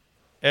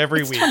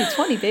every week.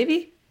 2020,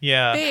 baby.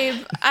 Yeah.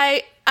 Babe,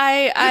 I've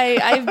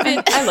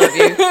been I love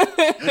you.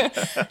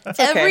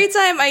 every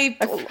time I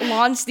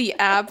launch the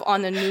app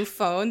on a new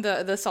phone,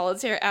 the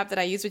Solitaire app that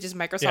I use, which is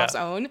Microsoft's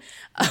own,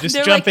 just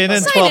they're jump like, in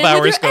and "Sign 12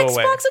 hours with your go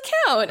away." Xbox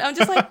account. I'm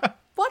just like,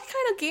 what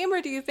kind of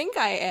gamer do you think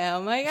I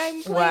am? Like,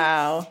 I'm playing.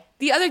 Wow.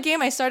 The other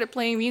game I started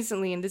playing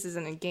recently, and this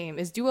isn't a game,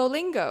 is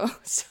Duolingo.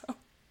 So,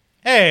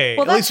 Hey,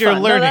 Well, at least you're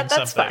fun. learning that's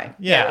something. fine.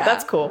 Yeah.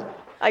 That's cool.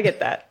 I get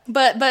that.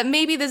 but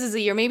maybe this is a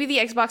year. Maybe the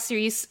Xbox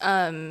Series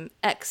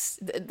X.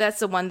 That's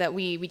the one that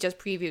we just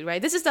previewed,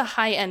 right? This is the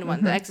high end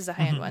one. The X is the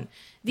high end one.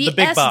 The big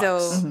S box.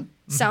 though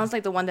sounds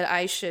like the one that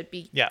I should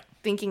be Yeah.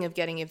 thinking of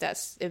getting if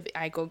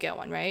I go get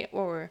one, right?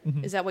 Or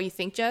is that what you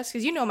think, Jess?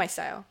 Because you know my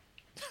style.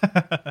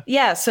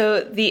 Yeah,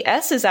 so the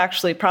S is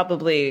actually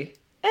probably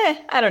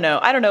I don't know.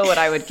 I don't know what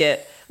I would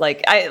get.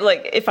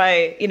 If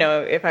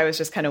I was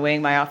just kind of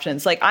weighing my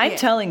options. Like I'm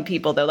telling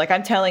people though, like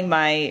I'm telling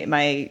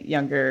my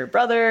younger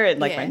brother and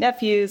like my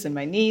nephews and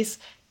my niece,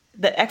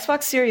 the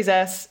Xbox Series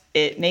S,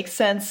 it makes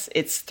sense.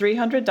 It's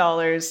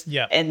 $300.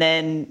 Yeah. And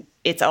then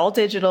it's all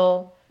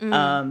digital.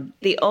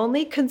 The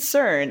only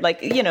concern, like,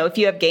 if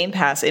you have Game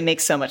Pass, it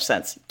makes so much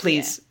sense.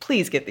 Please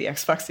get the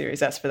Xbox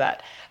Series S for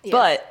that. Yes.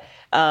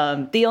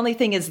 But the only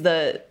thing is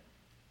the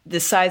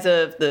size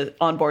of the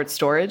onboard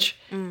storage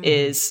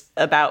is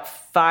about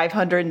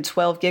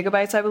 512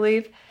 gigabytes, I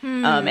believe.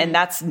 And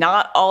that's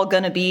not all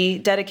going to be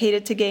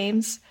dedicated to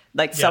games.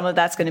 Like some of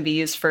that's going to be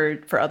used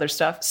for other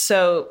stuff.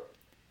 So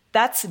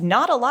that's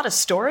not a lot of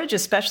storage,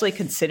 especially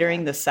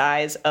considering the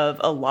size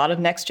of a lot of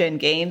next-gen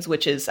games,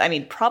 which is, I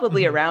mean,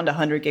 probably around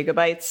 100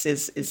 gigabytes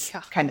is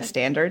kind of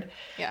standard.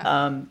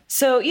 Yeah.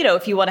 So,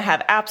 if you want to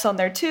have apps on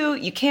there too,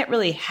 you can't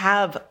really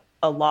have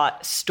a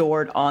lot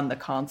stored on the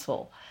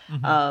console.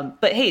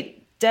 But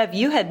hey, Dev,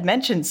 you had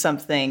mentioned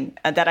something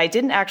that I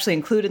didn't actually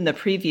include in the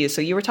preview.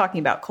 So you were talking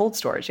about cold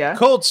storage, yeah?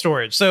 Cold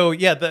storage. So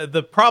yeah,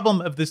 the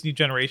problem of this new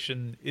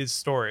generation is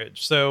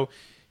storage. So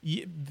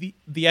the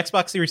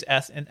Xbox Series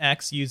S and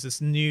X use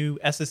this new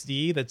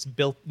SSD that's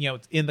built,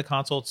 it's in the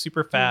console. It's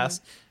super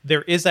fast.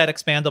 There is that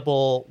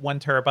expandable 1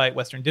 terabyte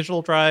Western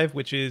Digital drive,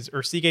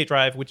 or Seagate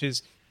drive, which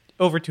is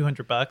over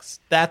 $200.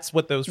 That's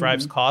what those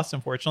drives cost.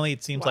 Unfortunately,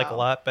 it seems like a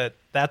lot, but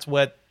that's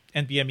what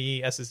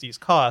NVMe SSDs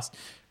cost.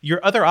 Your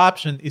other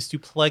option is to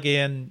plug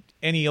in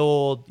any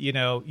old,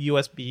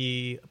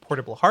 USB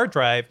portable hard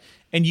drive,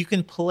 and you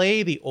can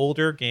play the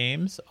older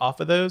games off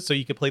of those. So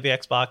you could play the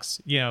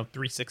Xbox,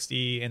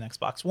 360 and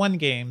Xbox One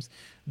games.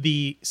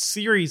 The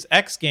Series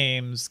X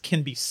games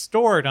can be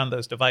stored on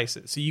those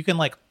devices. So you can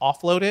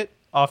offload it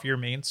off your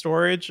main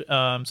storage.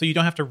 So you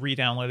don't have to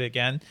re-download it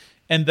again.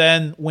 And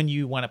then when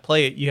you want to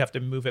play it, you have to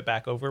move it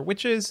back over,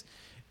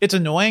 it's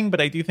annoying,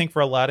 but I do think for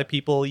a lot of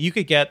people, you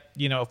could get,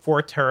 a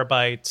 4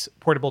 terabyte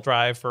portable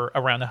drive for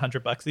around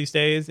 $100 these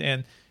days.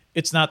 And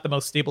it's not the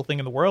most stable thing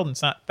in the world. And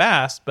it's not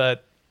fast,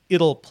 but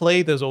it'll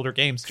play those older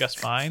games just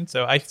fine.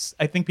 So I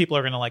think people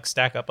are going to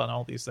stack up on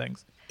all these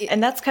things.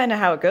 And that's kind of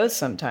how it goes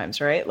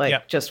sometimes, right?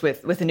 Just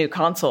with a new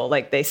console,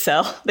 they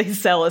sell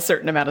a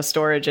certain amount of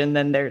storage and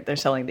then they're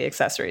selling the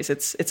accessories.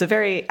 It's a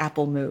very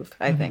Apple move,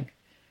 I think.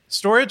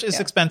 Storage is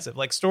expensive.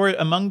 Storage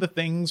among the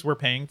things we're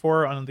paying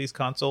for on these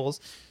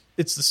consoles,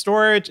 it's the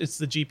storage, it's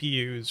the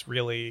GPUs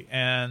really,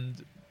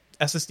 and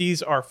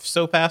SSDs are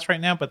so fast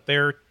right now, but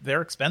they're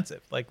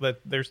expensive.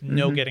 There's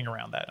no getting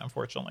around that,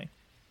 unfortunately.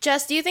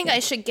 Jess, do you think I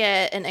should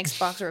get an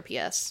Xbox or a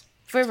PS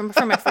for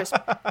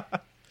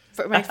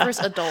my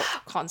first adult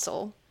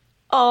console?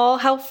 Oh,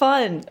 how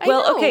fun!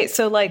 know. Okay,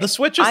 so the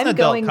Switch is an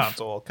adult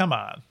console. Come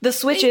on, the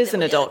Switch is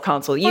an adult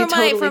console. You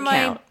totally for count.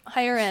 my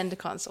higher end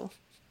console.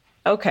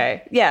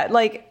 Okay. Yeah.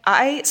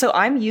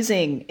 I'm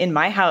using in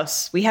my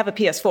house, we have a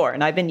PS4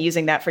 and I've been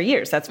using that for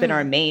years. That's been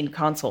our main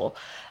console.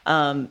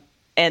 And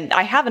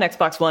I have an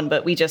Xbox One,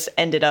 but we just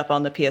ended up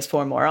on the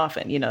PS4 more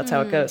often. That's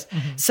how it goes.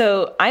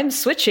 So I'm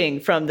switching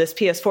from this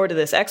PS4 to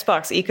this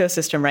Xbox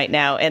ecosystem right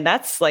now. And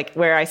that's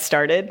where I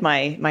started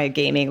my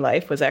gaming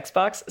life was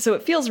Xbox. So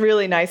it feels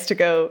really nice to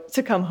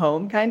come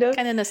home kind of.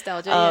 Kind of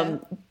nostalgia.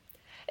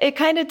 It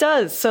kind of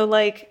does. So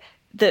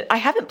I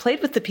haven't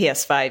played with the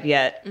PS5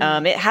 yet.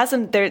 It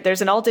hasn't.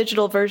 There's an all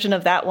digital version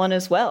of that one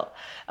as well.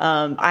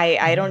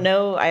 I don't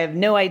know. I have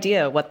no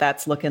idea what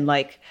that's looking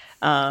like.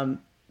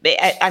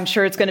 I'm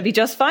sure it's going to be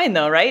just fine,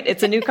 though, right?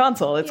 It's a new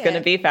console. It's going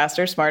to be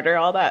faster, smarter,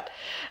 all that.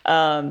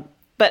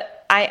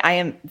 But I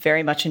am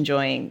very much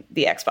enjoying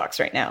the Xbox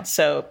right now.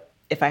 So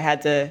if I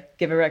had to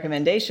give a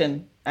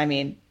recommendation, I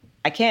mean,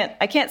 I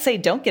can't say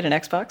don't get an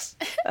Xbox.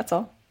 That's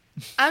all.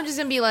 I'm just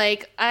gonna be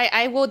like,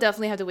 I will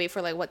definitely have to wait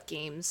for like what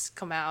games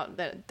come out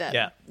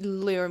that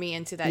lure me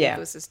into that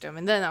ecosystem,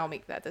 and then I'll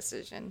make that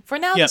decision. For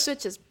now, the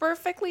Switch is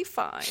perfectly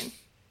fine.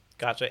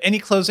 Gotcha. Any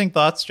closing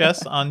thoughts,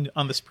 Jess, on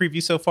this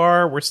preview so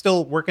far? We're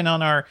still working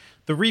on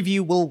the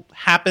review will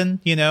happen,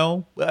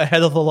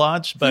 ahead of the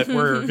launch, but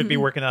we're going to be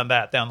working on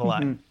that down the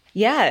line.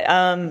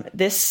 Yeah.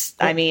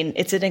 I mean,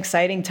 it's an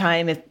exciting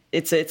time.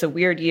 It's a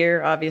weird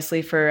year,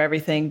 obviously, for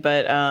everything,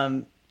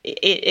 but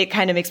it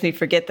kind of makes me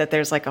forget that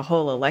there's like a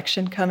whole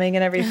election coming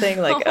and everything.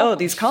 Like, oh,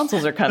 these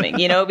consoles are coming.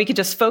 We could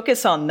just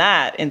focus on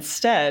that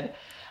instead,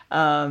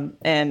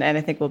 and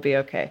I think we'll be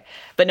okay.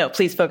 But no,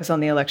 please focus on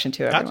the election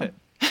too, everyone.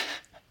 Gotcha.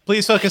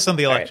 Please focus on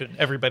the election,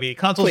 everybody.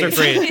 Consoles are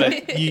great,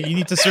 but you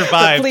need to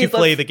survive to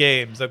play the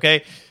games,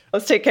 okay?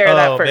 Let's take care of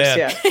that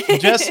first, man.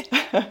 Jess,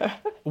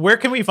 where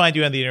can we find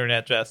you on the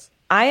internet, Jess?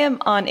 I am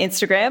on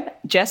Instagram,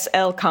 Jess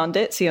L.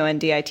 Conditt,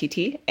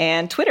 Conditt,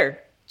 and Twitter,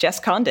 Jess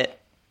Conditt.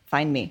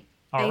 Find me.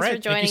 All Thanks right.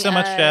 for joining Thank you so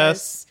much,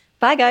 Jess.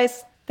 Bye,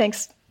 guys.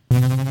 Thanks.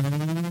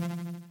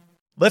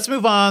 Let's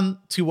move on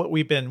to what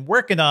we've been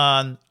working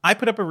on. I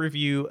put up a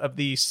review of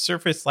the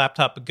Surface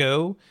Laptop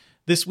Go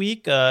this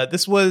week.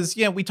 This was,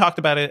 we talked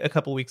about it a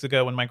couple weeks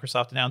ago when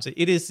Microsoft announced it.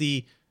 It is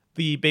the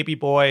baby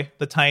boy,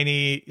 the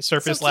tiny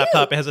Surface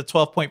laptop. It has a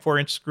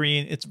 12.4-inch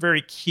screen. It's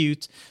very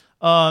cute.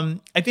 I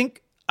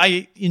think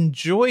I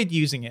enjoyed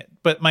using it,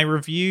 but my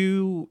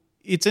review,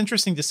 it's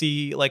interesting to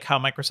see like how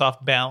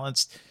Microsoft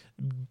balanced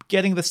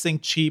getting this thing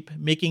cheap,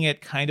 making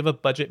it kind of a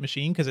budget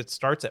machine because it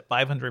starts at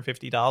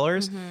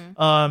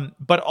 $550,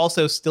 but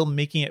also still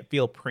making it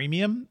feel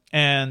premium.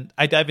 And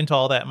I dive into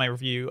all that in my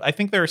review. I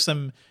think there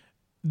are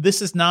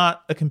this is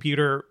not a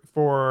computer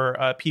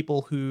for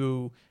people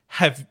who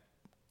have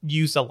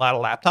used a lot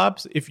of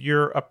laptops. If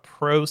you're a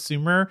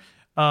prosumer,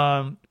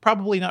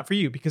 probably not for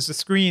you because the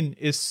screen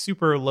is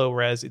super low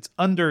res. It's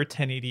under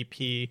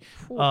 1080p.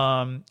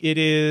 It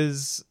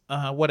is,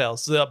 what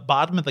else? The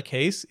bottom of the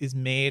case is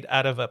made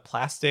out of a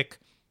plastic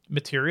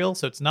material,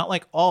 so it's not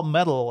like all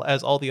metal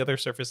as all the other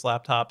Surface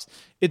laptops.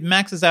 It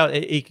maxes out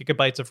at 8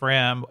 gigabytes of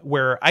RAM,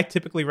 where I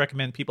typically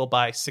recommend people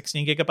buy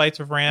 16 gigabytes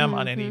of RAM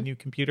on any new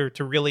computer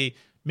to really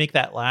make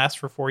that last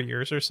for 4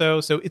 years or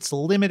so. So it's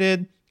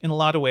limited in a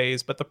lot of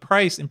ways, but the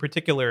price in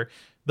particular,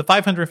 the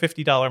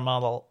 $550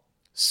 model,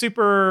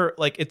 super,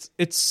 like it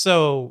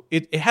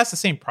has the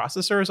same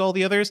processor as all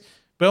the others,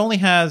 but only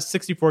has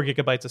 64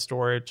 gigabytes of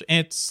storage,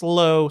 and it's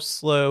slow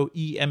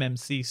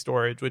eMMC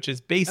storage, which is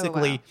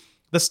basically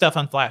the stuff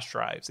on flash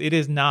drives. It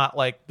is not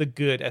like the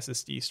good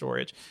SSD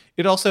storage.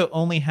 It also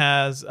only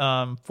has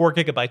 4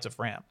 gigabytes of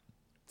RAM.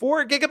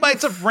 4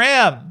 gigabytes of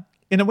RAM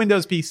in a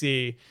Windows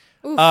PC.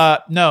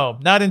 No,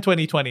 not in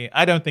 2020.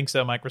 I don't think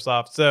so,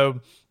 Microsoft.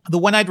 So the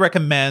one I'd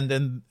recommend,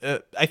 and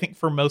I think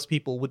for most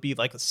people, would be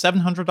like a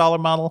 $700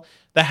 model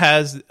that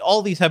has,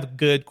 all these have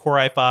good Core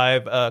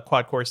i5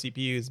 quad-core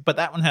CPUs, but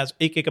that one has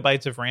 8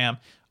 gigabytes of RAM,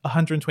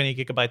 120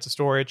 gigabytes of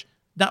storage.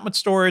 Not much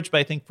storage, but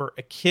I think for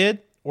a kid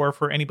or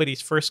for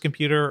anybody's first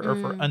computer or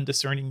for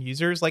undiscerning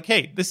users, like,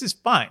 hey, this is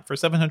fine for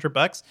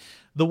 $700.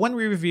 The one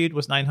we reviewed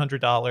was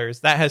 $900.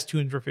 That has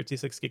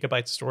 256 gigabytes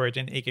of storage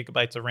and 8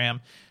 gigabytes of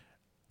RAM.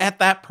 At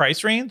that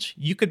price range,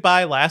 you could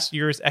buy last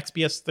year's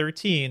XPS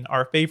 13,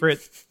 our favorite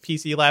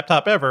PC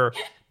laptop ever,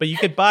 but you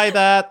could buy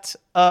that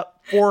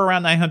for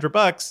around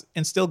 $900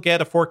 and still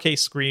get a 4K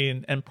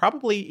screen and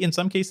probably in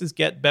some cases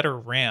get better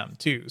RAM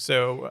too.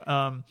 So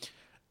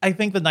I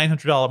think the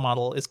 $900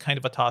 model is kind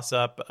of a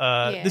toss-up.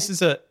 This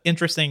is an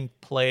interesting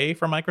play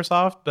for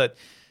Microsoft, but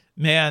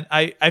man,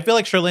 I feel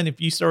like, Sherlyn,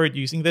 if you started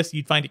using this,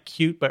 you'd find it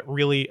cute but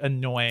really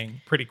annoying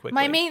pretty quickly.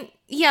 My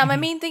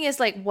main thing is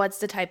like, what's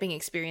the typing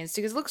experience?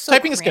 Because it looks so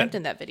cramped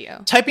in that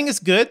video. Typing is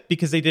good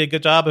because they did a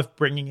good job of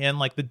bringing in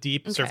like the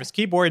deep Surface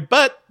keyboard,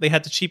 but they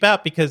had to cheap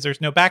out because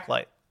there's no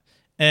backlight.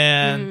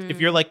 And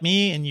if you're like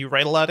me and you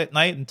write a lot at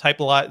night and type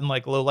a lot in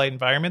like low light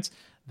environments,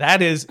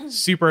 that is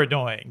super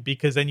annoying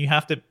because then you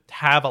have to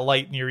have a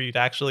light near you to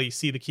actually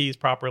see the keys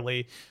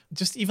properly.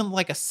 Just even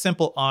like a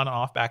simple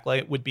on-off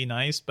backlight would be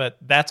nice, but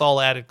that's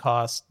all added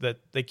cost that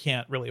they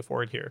can't really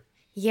afford here.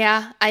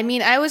 Yeah, I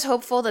mean, I was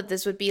hopeful that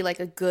this would be like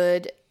a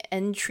good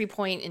entry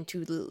point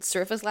into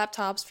Surface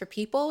laptops for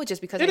people,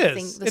 just because I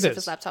think the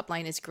Surface laptop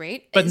line is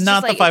great. But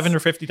not the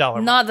 $550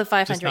 one. Not the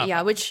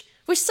 $500, which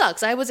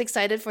sucks. I was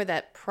excited for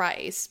that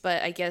price,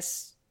 but I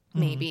guess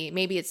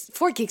Maybe it's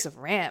 4 gigs of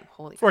RAM.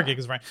 Holy 4 crap.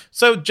 gigs of RAM.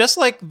 So just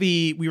like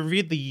we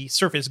reviewed the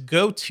Surface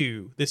Go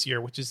 2 this year,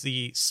 which is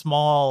the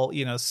small,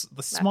 the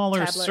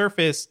smaller tablet.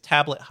 Surface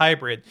tablet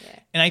hybrid. Yeah.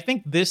 And I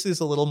think this is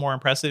a little more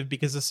impressive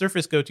because the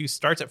Surface Go 2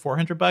 starts at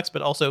 $400,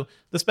 but also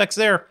the specs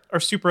there are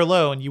super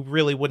low, and you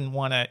really wouldn't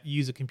want to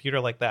use a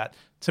computer like that.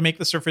 To make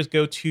the Surface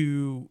Go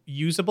 2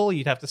 usable,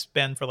 you'd have to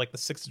spend for like the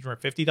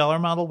 $650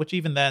 model, which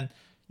even then,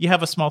 you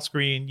have a small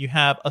screen, you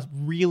have a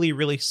really,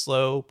 really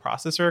slow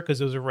processor because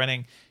those are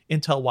running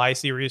Intel Y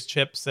series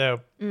chips.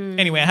 So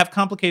anyway, I have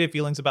complicated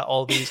feelings about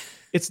all of these.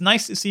 It's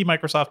nice to see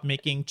Microsoft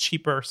making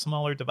cheaper,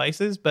 smaller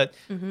devices, but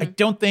I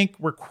don't think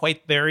we're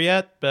quite there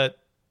yet. But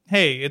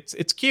hey,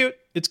 it's cute.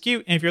 It's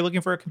cute. And if you're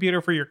looking for a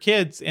computer for your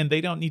kids and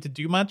they don't need to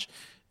do much,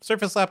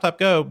 Surface Laptop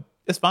Go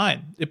is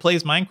fine. It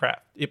plays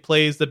Minecraft. It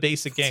plays the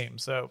basic game.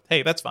 So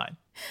hey, that's fine.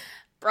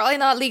 Probably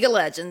not League of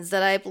Legends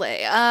that I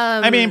play.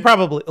 I mean,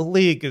 probably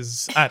League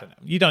is, I don't know.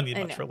 You don't need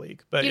much for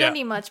League, but you yeah. don't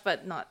need much,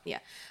 but not, yeah.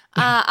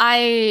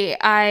 I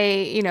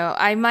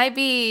might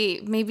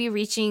be maybe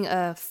reaching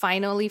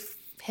finally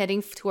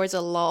heading towards a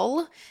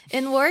lull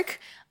in work.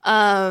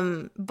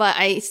 But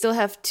I still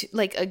have to,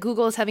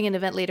 Google is having an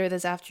event later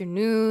this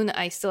afternoon.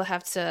 I still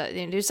have to,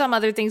 there's some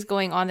other things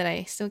going on that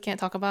I still can't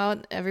talk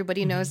about.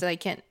 Everybody knows that I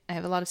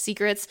have a lot of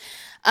secrets.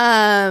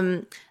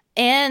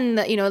 And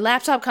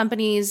laptop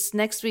companies,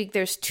 next week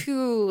there's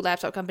 2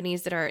 laptop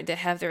companies that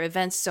have their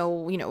events, so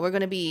we're going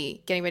to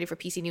be getting ready for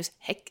PC news.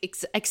 Heck,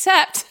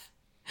 except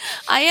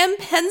I am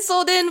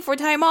penciled in for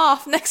time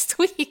off next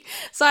week,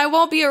 so I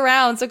won't be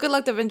around. So good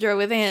luck to Devendra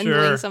with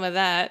handling some of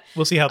that.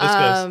 We'll see how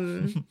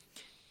this goes.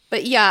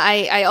 But yeah,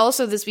 I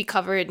also this week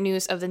covered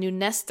news of the new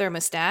Nest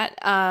thermostat.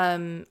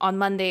 On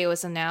Monday it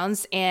was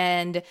announced,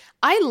 and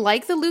I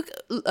like the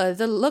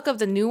look of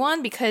the new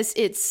one because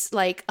it's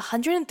like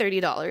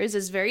 $130.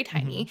 It's very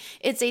tiny.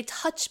 It's a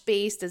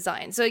touch-based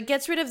design, so it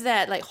gets rid of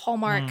that like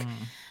Hallmark,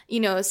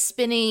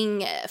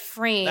 spinning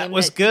frame. That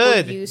was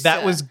good.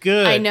 That was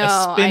good. I know.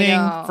 A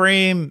spinning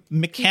frame,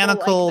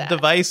 mechanical like that.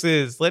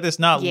 devices. Let us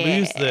not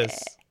lose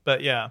this.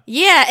 But yeah.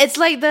 Yeah, it's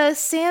like the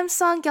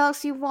Samsung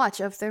Galaxy Watch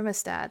of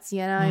thermostats,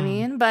 you know what I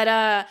mean?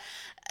 But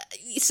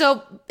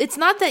so it's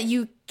not that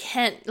you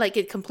can't,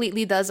 it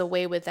completely does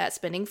away with that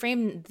spinning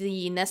frame.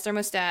 The Nest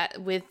thermostat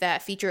with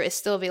that feature is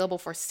still available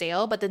for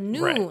sale, but the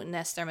new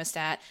Nest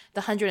thermostat,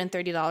 the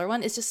 $130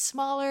 one, is just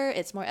smaller.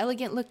 It's more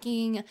elegant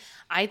looking.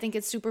 I think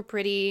it's super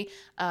pretty.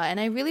 And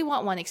I really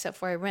want one, except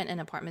for I rent an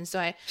apartment.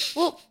 So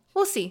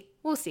we'll see.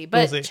 We'll see.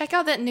 But check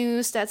out that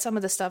news. That's some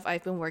of the stuff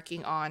I've been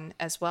working on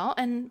as well.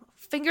 And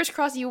fingers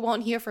crossed you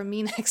won't hear from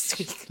me next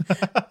week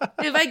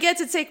if I get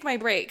to take my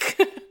break.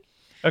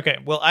 Okay.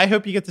 Well, I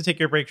hope you get to take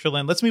your break,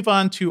 Sherlyn. Let's move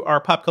on to our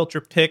pop culture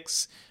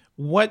picks.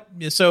 What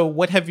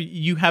have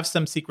you have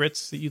some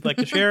secrets that you'd like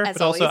to share?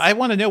 But also, I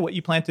want to know what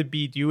you plan to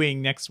be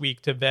doing next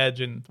week to veg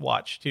and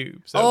watch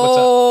too. So what's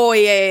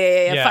up?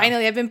 Yeah.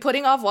 Finally, I've been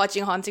putting off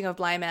watching Haunting of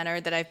Bly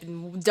Manor that I've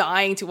been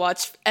dying to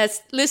watch.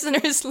 As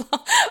listeners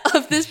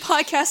of this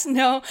podcast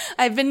know,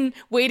 I've been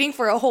waiting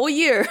for a whole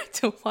year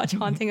to watch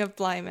Haunting of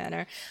Bly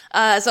Manor.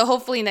 So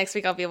hopefully next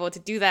week I'll be able to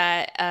do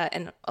that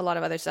and a lot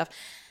of other stuff.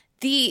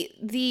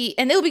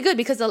 And it'll be good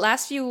because the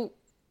last few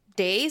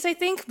days, I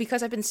think,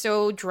 because I've been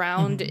so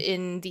drowned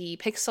in the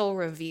Pixel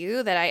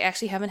review that I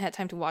actually haven't had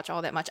time to watch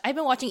all that much. I've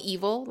been watching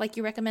Evil, like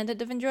you recommended,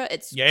 Devendra.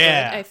 It's good.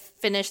 I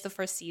finished the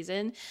first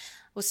season.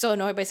 Was so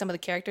annoyed by some of the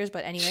characters,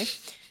 but anyway.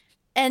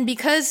 And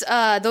because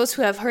those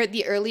who have heard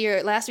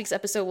last week's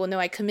episode will know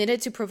I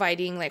committed to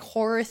providing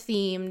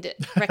horror-themed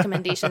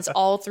recommendations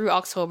all through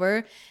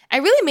October. I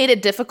really made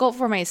it difficult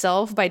for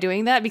myself by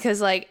doing that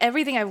because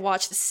everything I've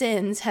watched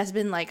since has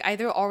been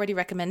either already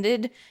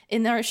recommended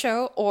in our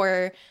show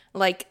or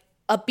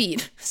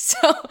upbeat.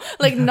 So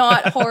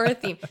not horror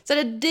themed. So I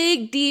had to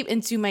dig deep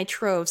into my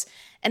troves.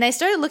 And I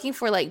started looking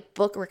for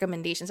book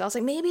recommendations. I was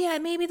like,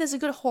 maybe there's a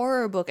good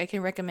horror book I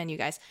can recommend you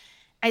guys.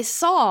 I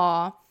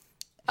saw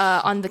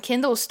on the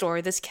Kindle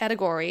store this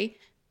category,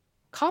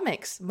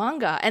 comics,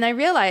 manga, and I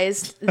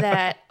realized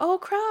that oh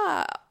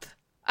crap,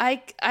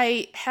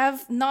 I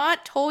have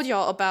not told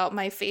y'all about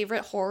my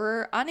favorite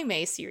horror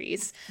anime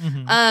series.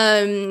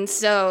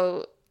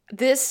 So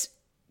this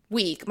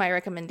week, my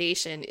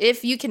recommendation,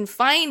 if you can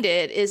find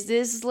it, is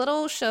this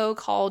little show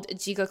called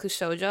Jigaku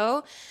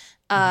Shoujo.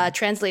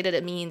 Translated,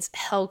 it means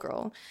Hell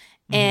Girl,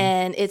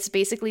 and it's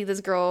basically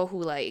this girl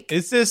who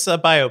Is this a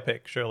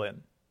biopic, Sherlyn?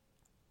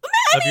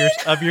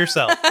 Of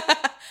yourself.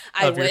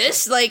 I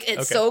wish.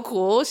 It's so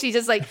cool. She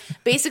just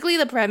basically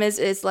the premise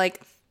is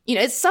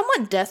it's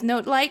somewhat Death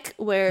Note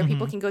where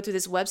people can go to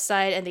this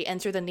website and they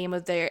enter the name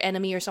of their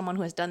enemy or someone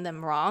who has done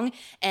them wrong.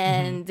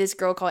 And this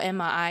girl called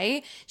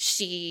Emma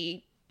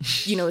she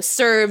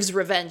serves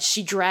revenge.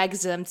 She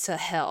drags them to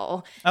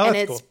hell. Oh, and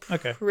that's it's cool.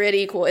 Okay.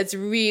 Pretty cool. It's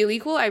really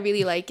cool. I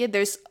really like it.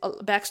 There's a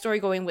backstory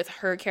going with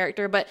her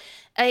character, but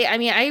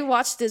I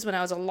watched this when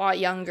I was a lot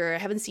younger. I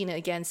haven't seen it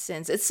again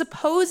since. It's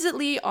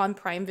supposedly on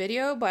Prime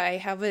Video, but I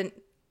haven't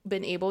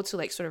been able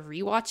to sort of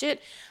rewatch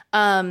it.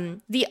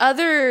 The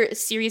other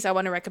series I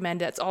want to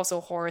recommend that's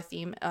also horror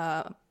theme,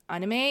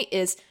 anime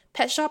is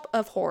Pet Shop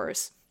of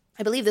Horrors.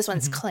 I believe this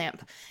one's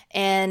Clamp.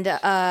 And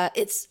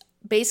it's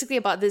basically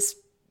about this,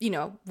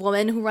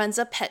 woman who runs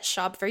a pet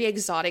shop, very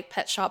exotic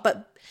pet shop,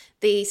 but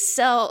they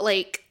sell,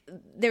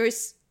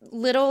 there's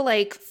little,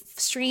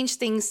 strange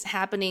things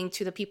happening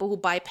to the people who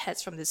buy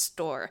pets from this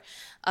store.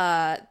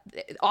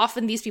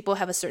 Often these people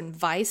have a certain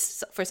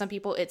vice. For some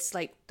people, it's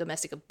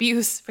domestic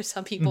abuse. For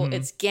some people,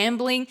 it's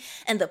gambling,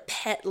 and the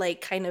pet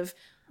kind of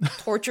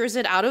tortures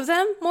it out of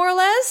them, more or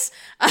less.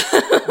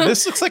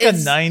 This looks like a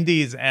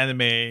 90s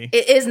anime.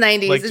 It is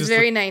 90s. It's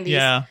very 90s.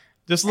 Yeah.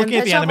 Just looking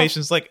at the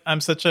animations,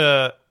 I'm such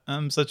a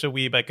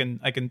weeb.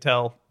 I can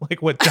tell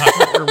what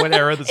genre or what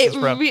era this is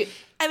from.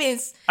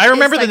 I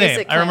remember the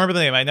name. I remember the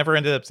name. I never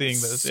ended up seeing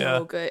this.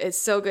 So good. It's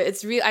so good.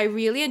 I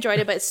really enjoyed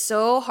it, but it's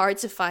so hard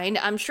to find.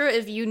 I'm sure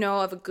if you know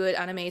of a good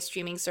anime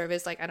streaming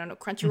service, I don't know,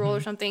 Crunchyroll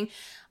or something,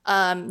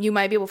 you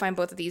might be able to find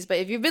both of these. But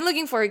if you've been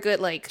looking for a good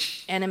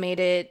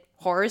animated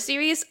horror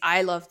series,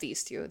 I love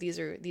these two. These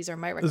are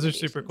my recommendations. Those are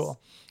super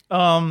cool.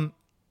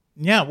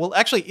 Yeah, well,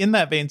 actually, in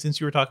that vein, since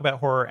you were talking about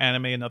horror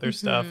anime and other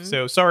stuff,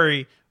 so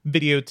sorry,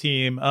 video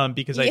team,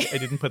 because I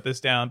didn't put this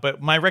down.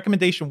 But one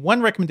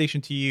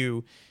recommendation to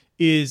you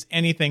is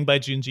anything by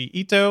Junji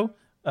Ito,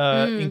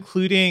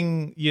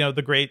 including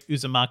the great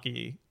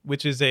Uzumaki,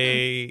 which is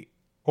a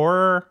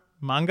horror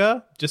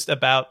manga just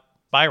about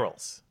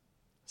spirals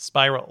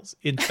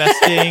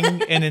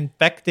infesting and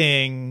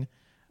infecting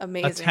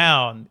a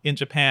town in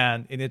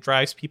Japan, and it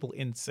drives people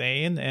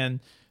insane.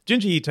 And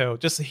Junji Ito,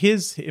 just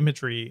his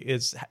imagery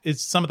is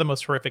some of the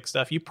most horrific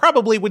stuff. You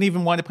probably wouldn't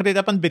even want to put it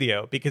up on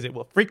video because it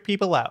will freak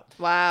people out.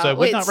 Wow. So I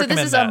would not recommend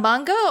this is that. a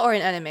manga or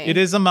an anime? It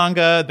is a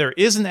manga. There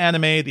is an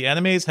anime. The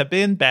animes have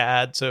been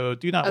bad, so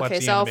do not watch the animes.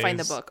 Okay, so I'll find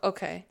the book.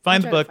 Okay.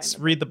 Find the books,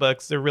 read the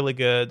books. They're really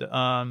good.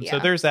 So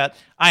there's that.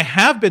 I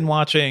have been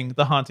watching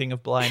The Haunting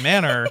of Bly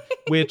Manor,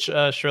 which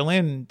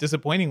Sherlyn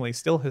disappointingly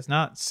still has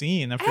not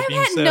seen after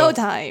being so... no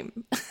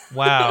time.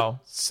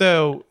 Wow.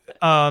 So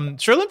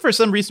Sherlyn, for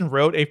some reason,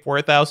 wrote a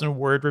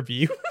 4,000-word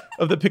review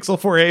of the Pixel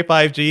 4a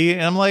 5G,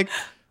 and I'm like,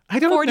 I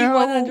don't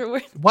 4,100 know.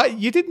 words. Why?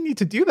 You didn't need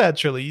to do that,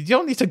 Shirley. You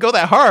don't need to go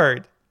that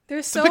hard.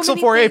 There's so the Pixel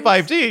many 4a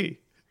things. 5G.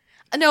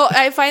 No,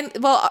 I find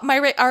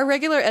our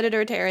regular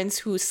editor Terrence,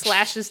 who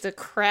slashes the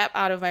crap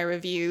out of my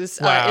reviews,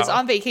 is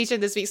on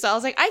vacation this week. So I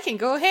was like, I can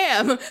go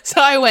ham.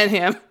 So I went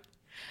ham.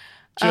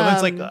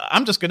 Sherlyn's like,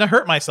 I'm just gonna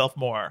hurt myself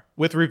more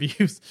with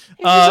reviews.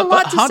 There's a lot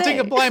but to Haunting say.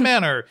 of Bly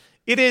Manor,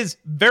 it is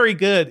very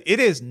good. It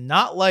is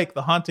not like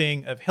The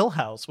Haunting of Hill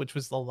House, which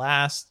was the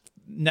last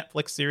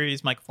Netflix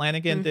series Mike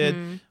Flanagan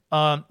did.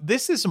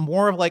 This is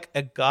more of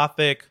a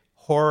gothic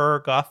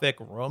horror, gothic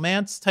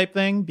romance type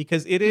thing,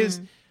 because it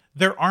is.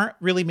 There aren't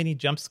really many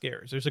jump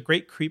scares. There's a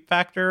great creep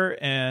factor,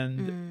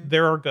 and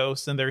there are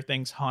ghosts and there are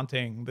things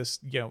haunting this,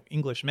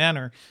 English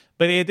manor.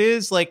 But it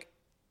is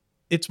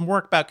it's more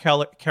about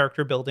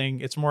character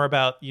building. It's more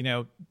about,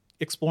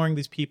 exploring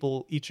these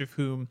people, each of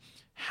whom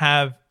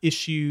have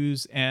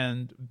issues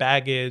and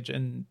baggage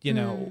and,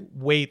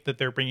 weight that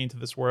they're bringing to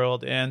this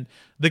world. And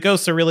the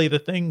ghosts are really the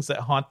things that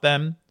haunt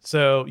them.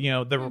 So,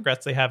 the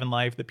regrets they have in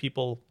life, the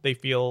people they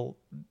feel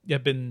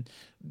they've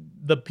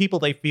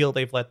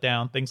let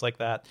down, things like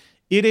that.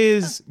 It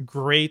is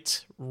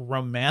great,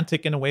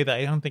 romantic in a way that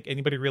I don't think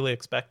anybody really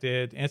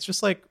expected. And it's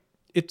just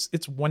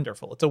it's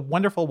wonderful. It's a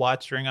wonderful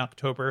watch during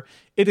October.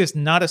 It is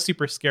not a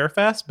super scare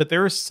fest, but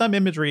there is some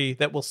imagery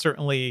that will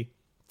certainly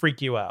freak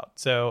you out.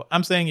 So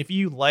I'm saying if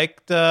you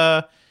liked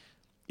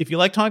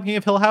Haunting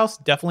of Hill House,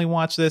 definitely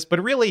watch this.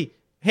 But really,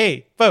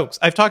 hey, folks,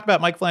 I've talked about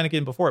Mike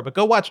Flanagan before, but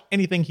go watch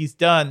anything he's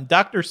done.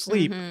 Dr.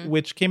 Sleep,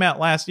 which came out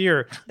last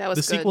year, that was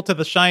the good. sequel to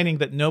The Shining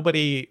that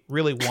nobody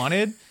really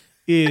wanted,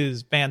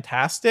 is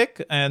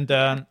fantastic. And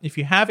if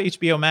you have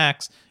HBO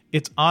Max,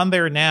 it's on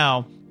there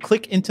now.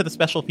 Click into the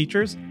special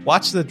features.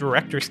 Watch the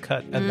director's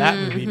cut of that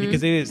movie,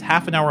 because it is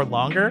half an hour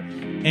longer,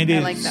 and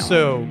it is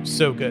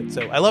so good.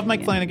 So I love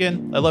Mike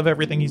Flanagan. I love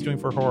everything he's doing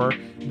for horror.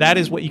 That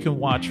is what you can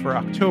watch for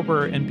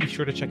October, and be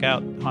sure to check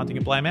out Haunting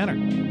of Bly Manor.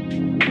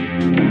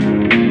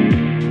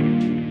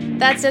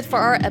 That's it for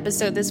our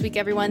episode this week,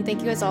 everyone.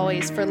 Thank you as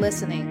always for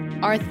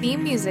listening. Our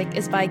theme music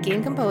is by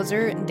game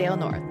composer Dale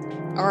North.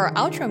 Our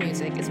outro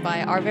music is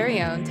by our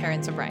very own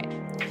Terrence O'Brien.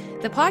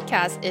 The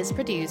podcast is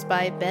produced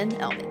by Ben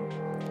Elman.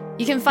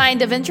 You can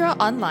find Devindra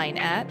online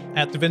at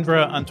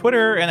Devindra on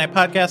Twitter, and I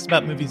podcast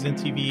about movies and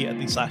TV at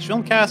the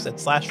 /filmcast at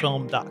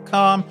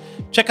 /film.com.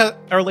 Check out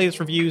our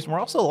latest reviews, and we're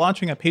also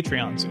launching a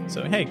Patreon soon,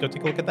 so hey, go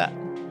take a look at that.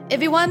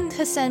 If you want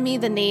to send me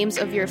the names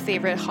of your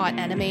favorite hot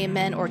anime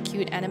men or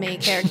cute anime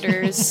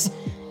characters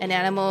and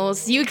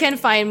animals, you can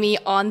find me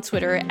on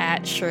Twitter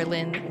at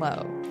Sherlyn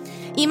Lowe.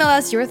 Email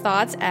us your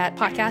thoughts at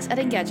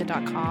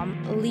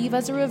podcast@engadget.com. Leave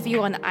us a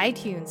review on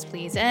iTunes,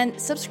 please, and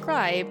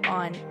subscribe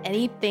on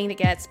anything that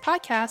gets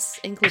podcasts,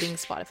 including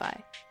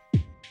Spotify.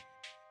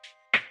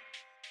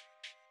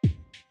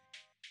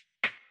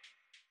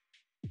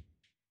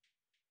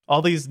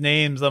 All these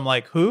names, I'm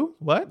like, who?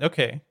 What?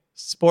 Okay.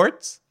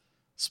 Sports?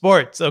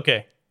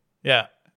 Okay. Yeah.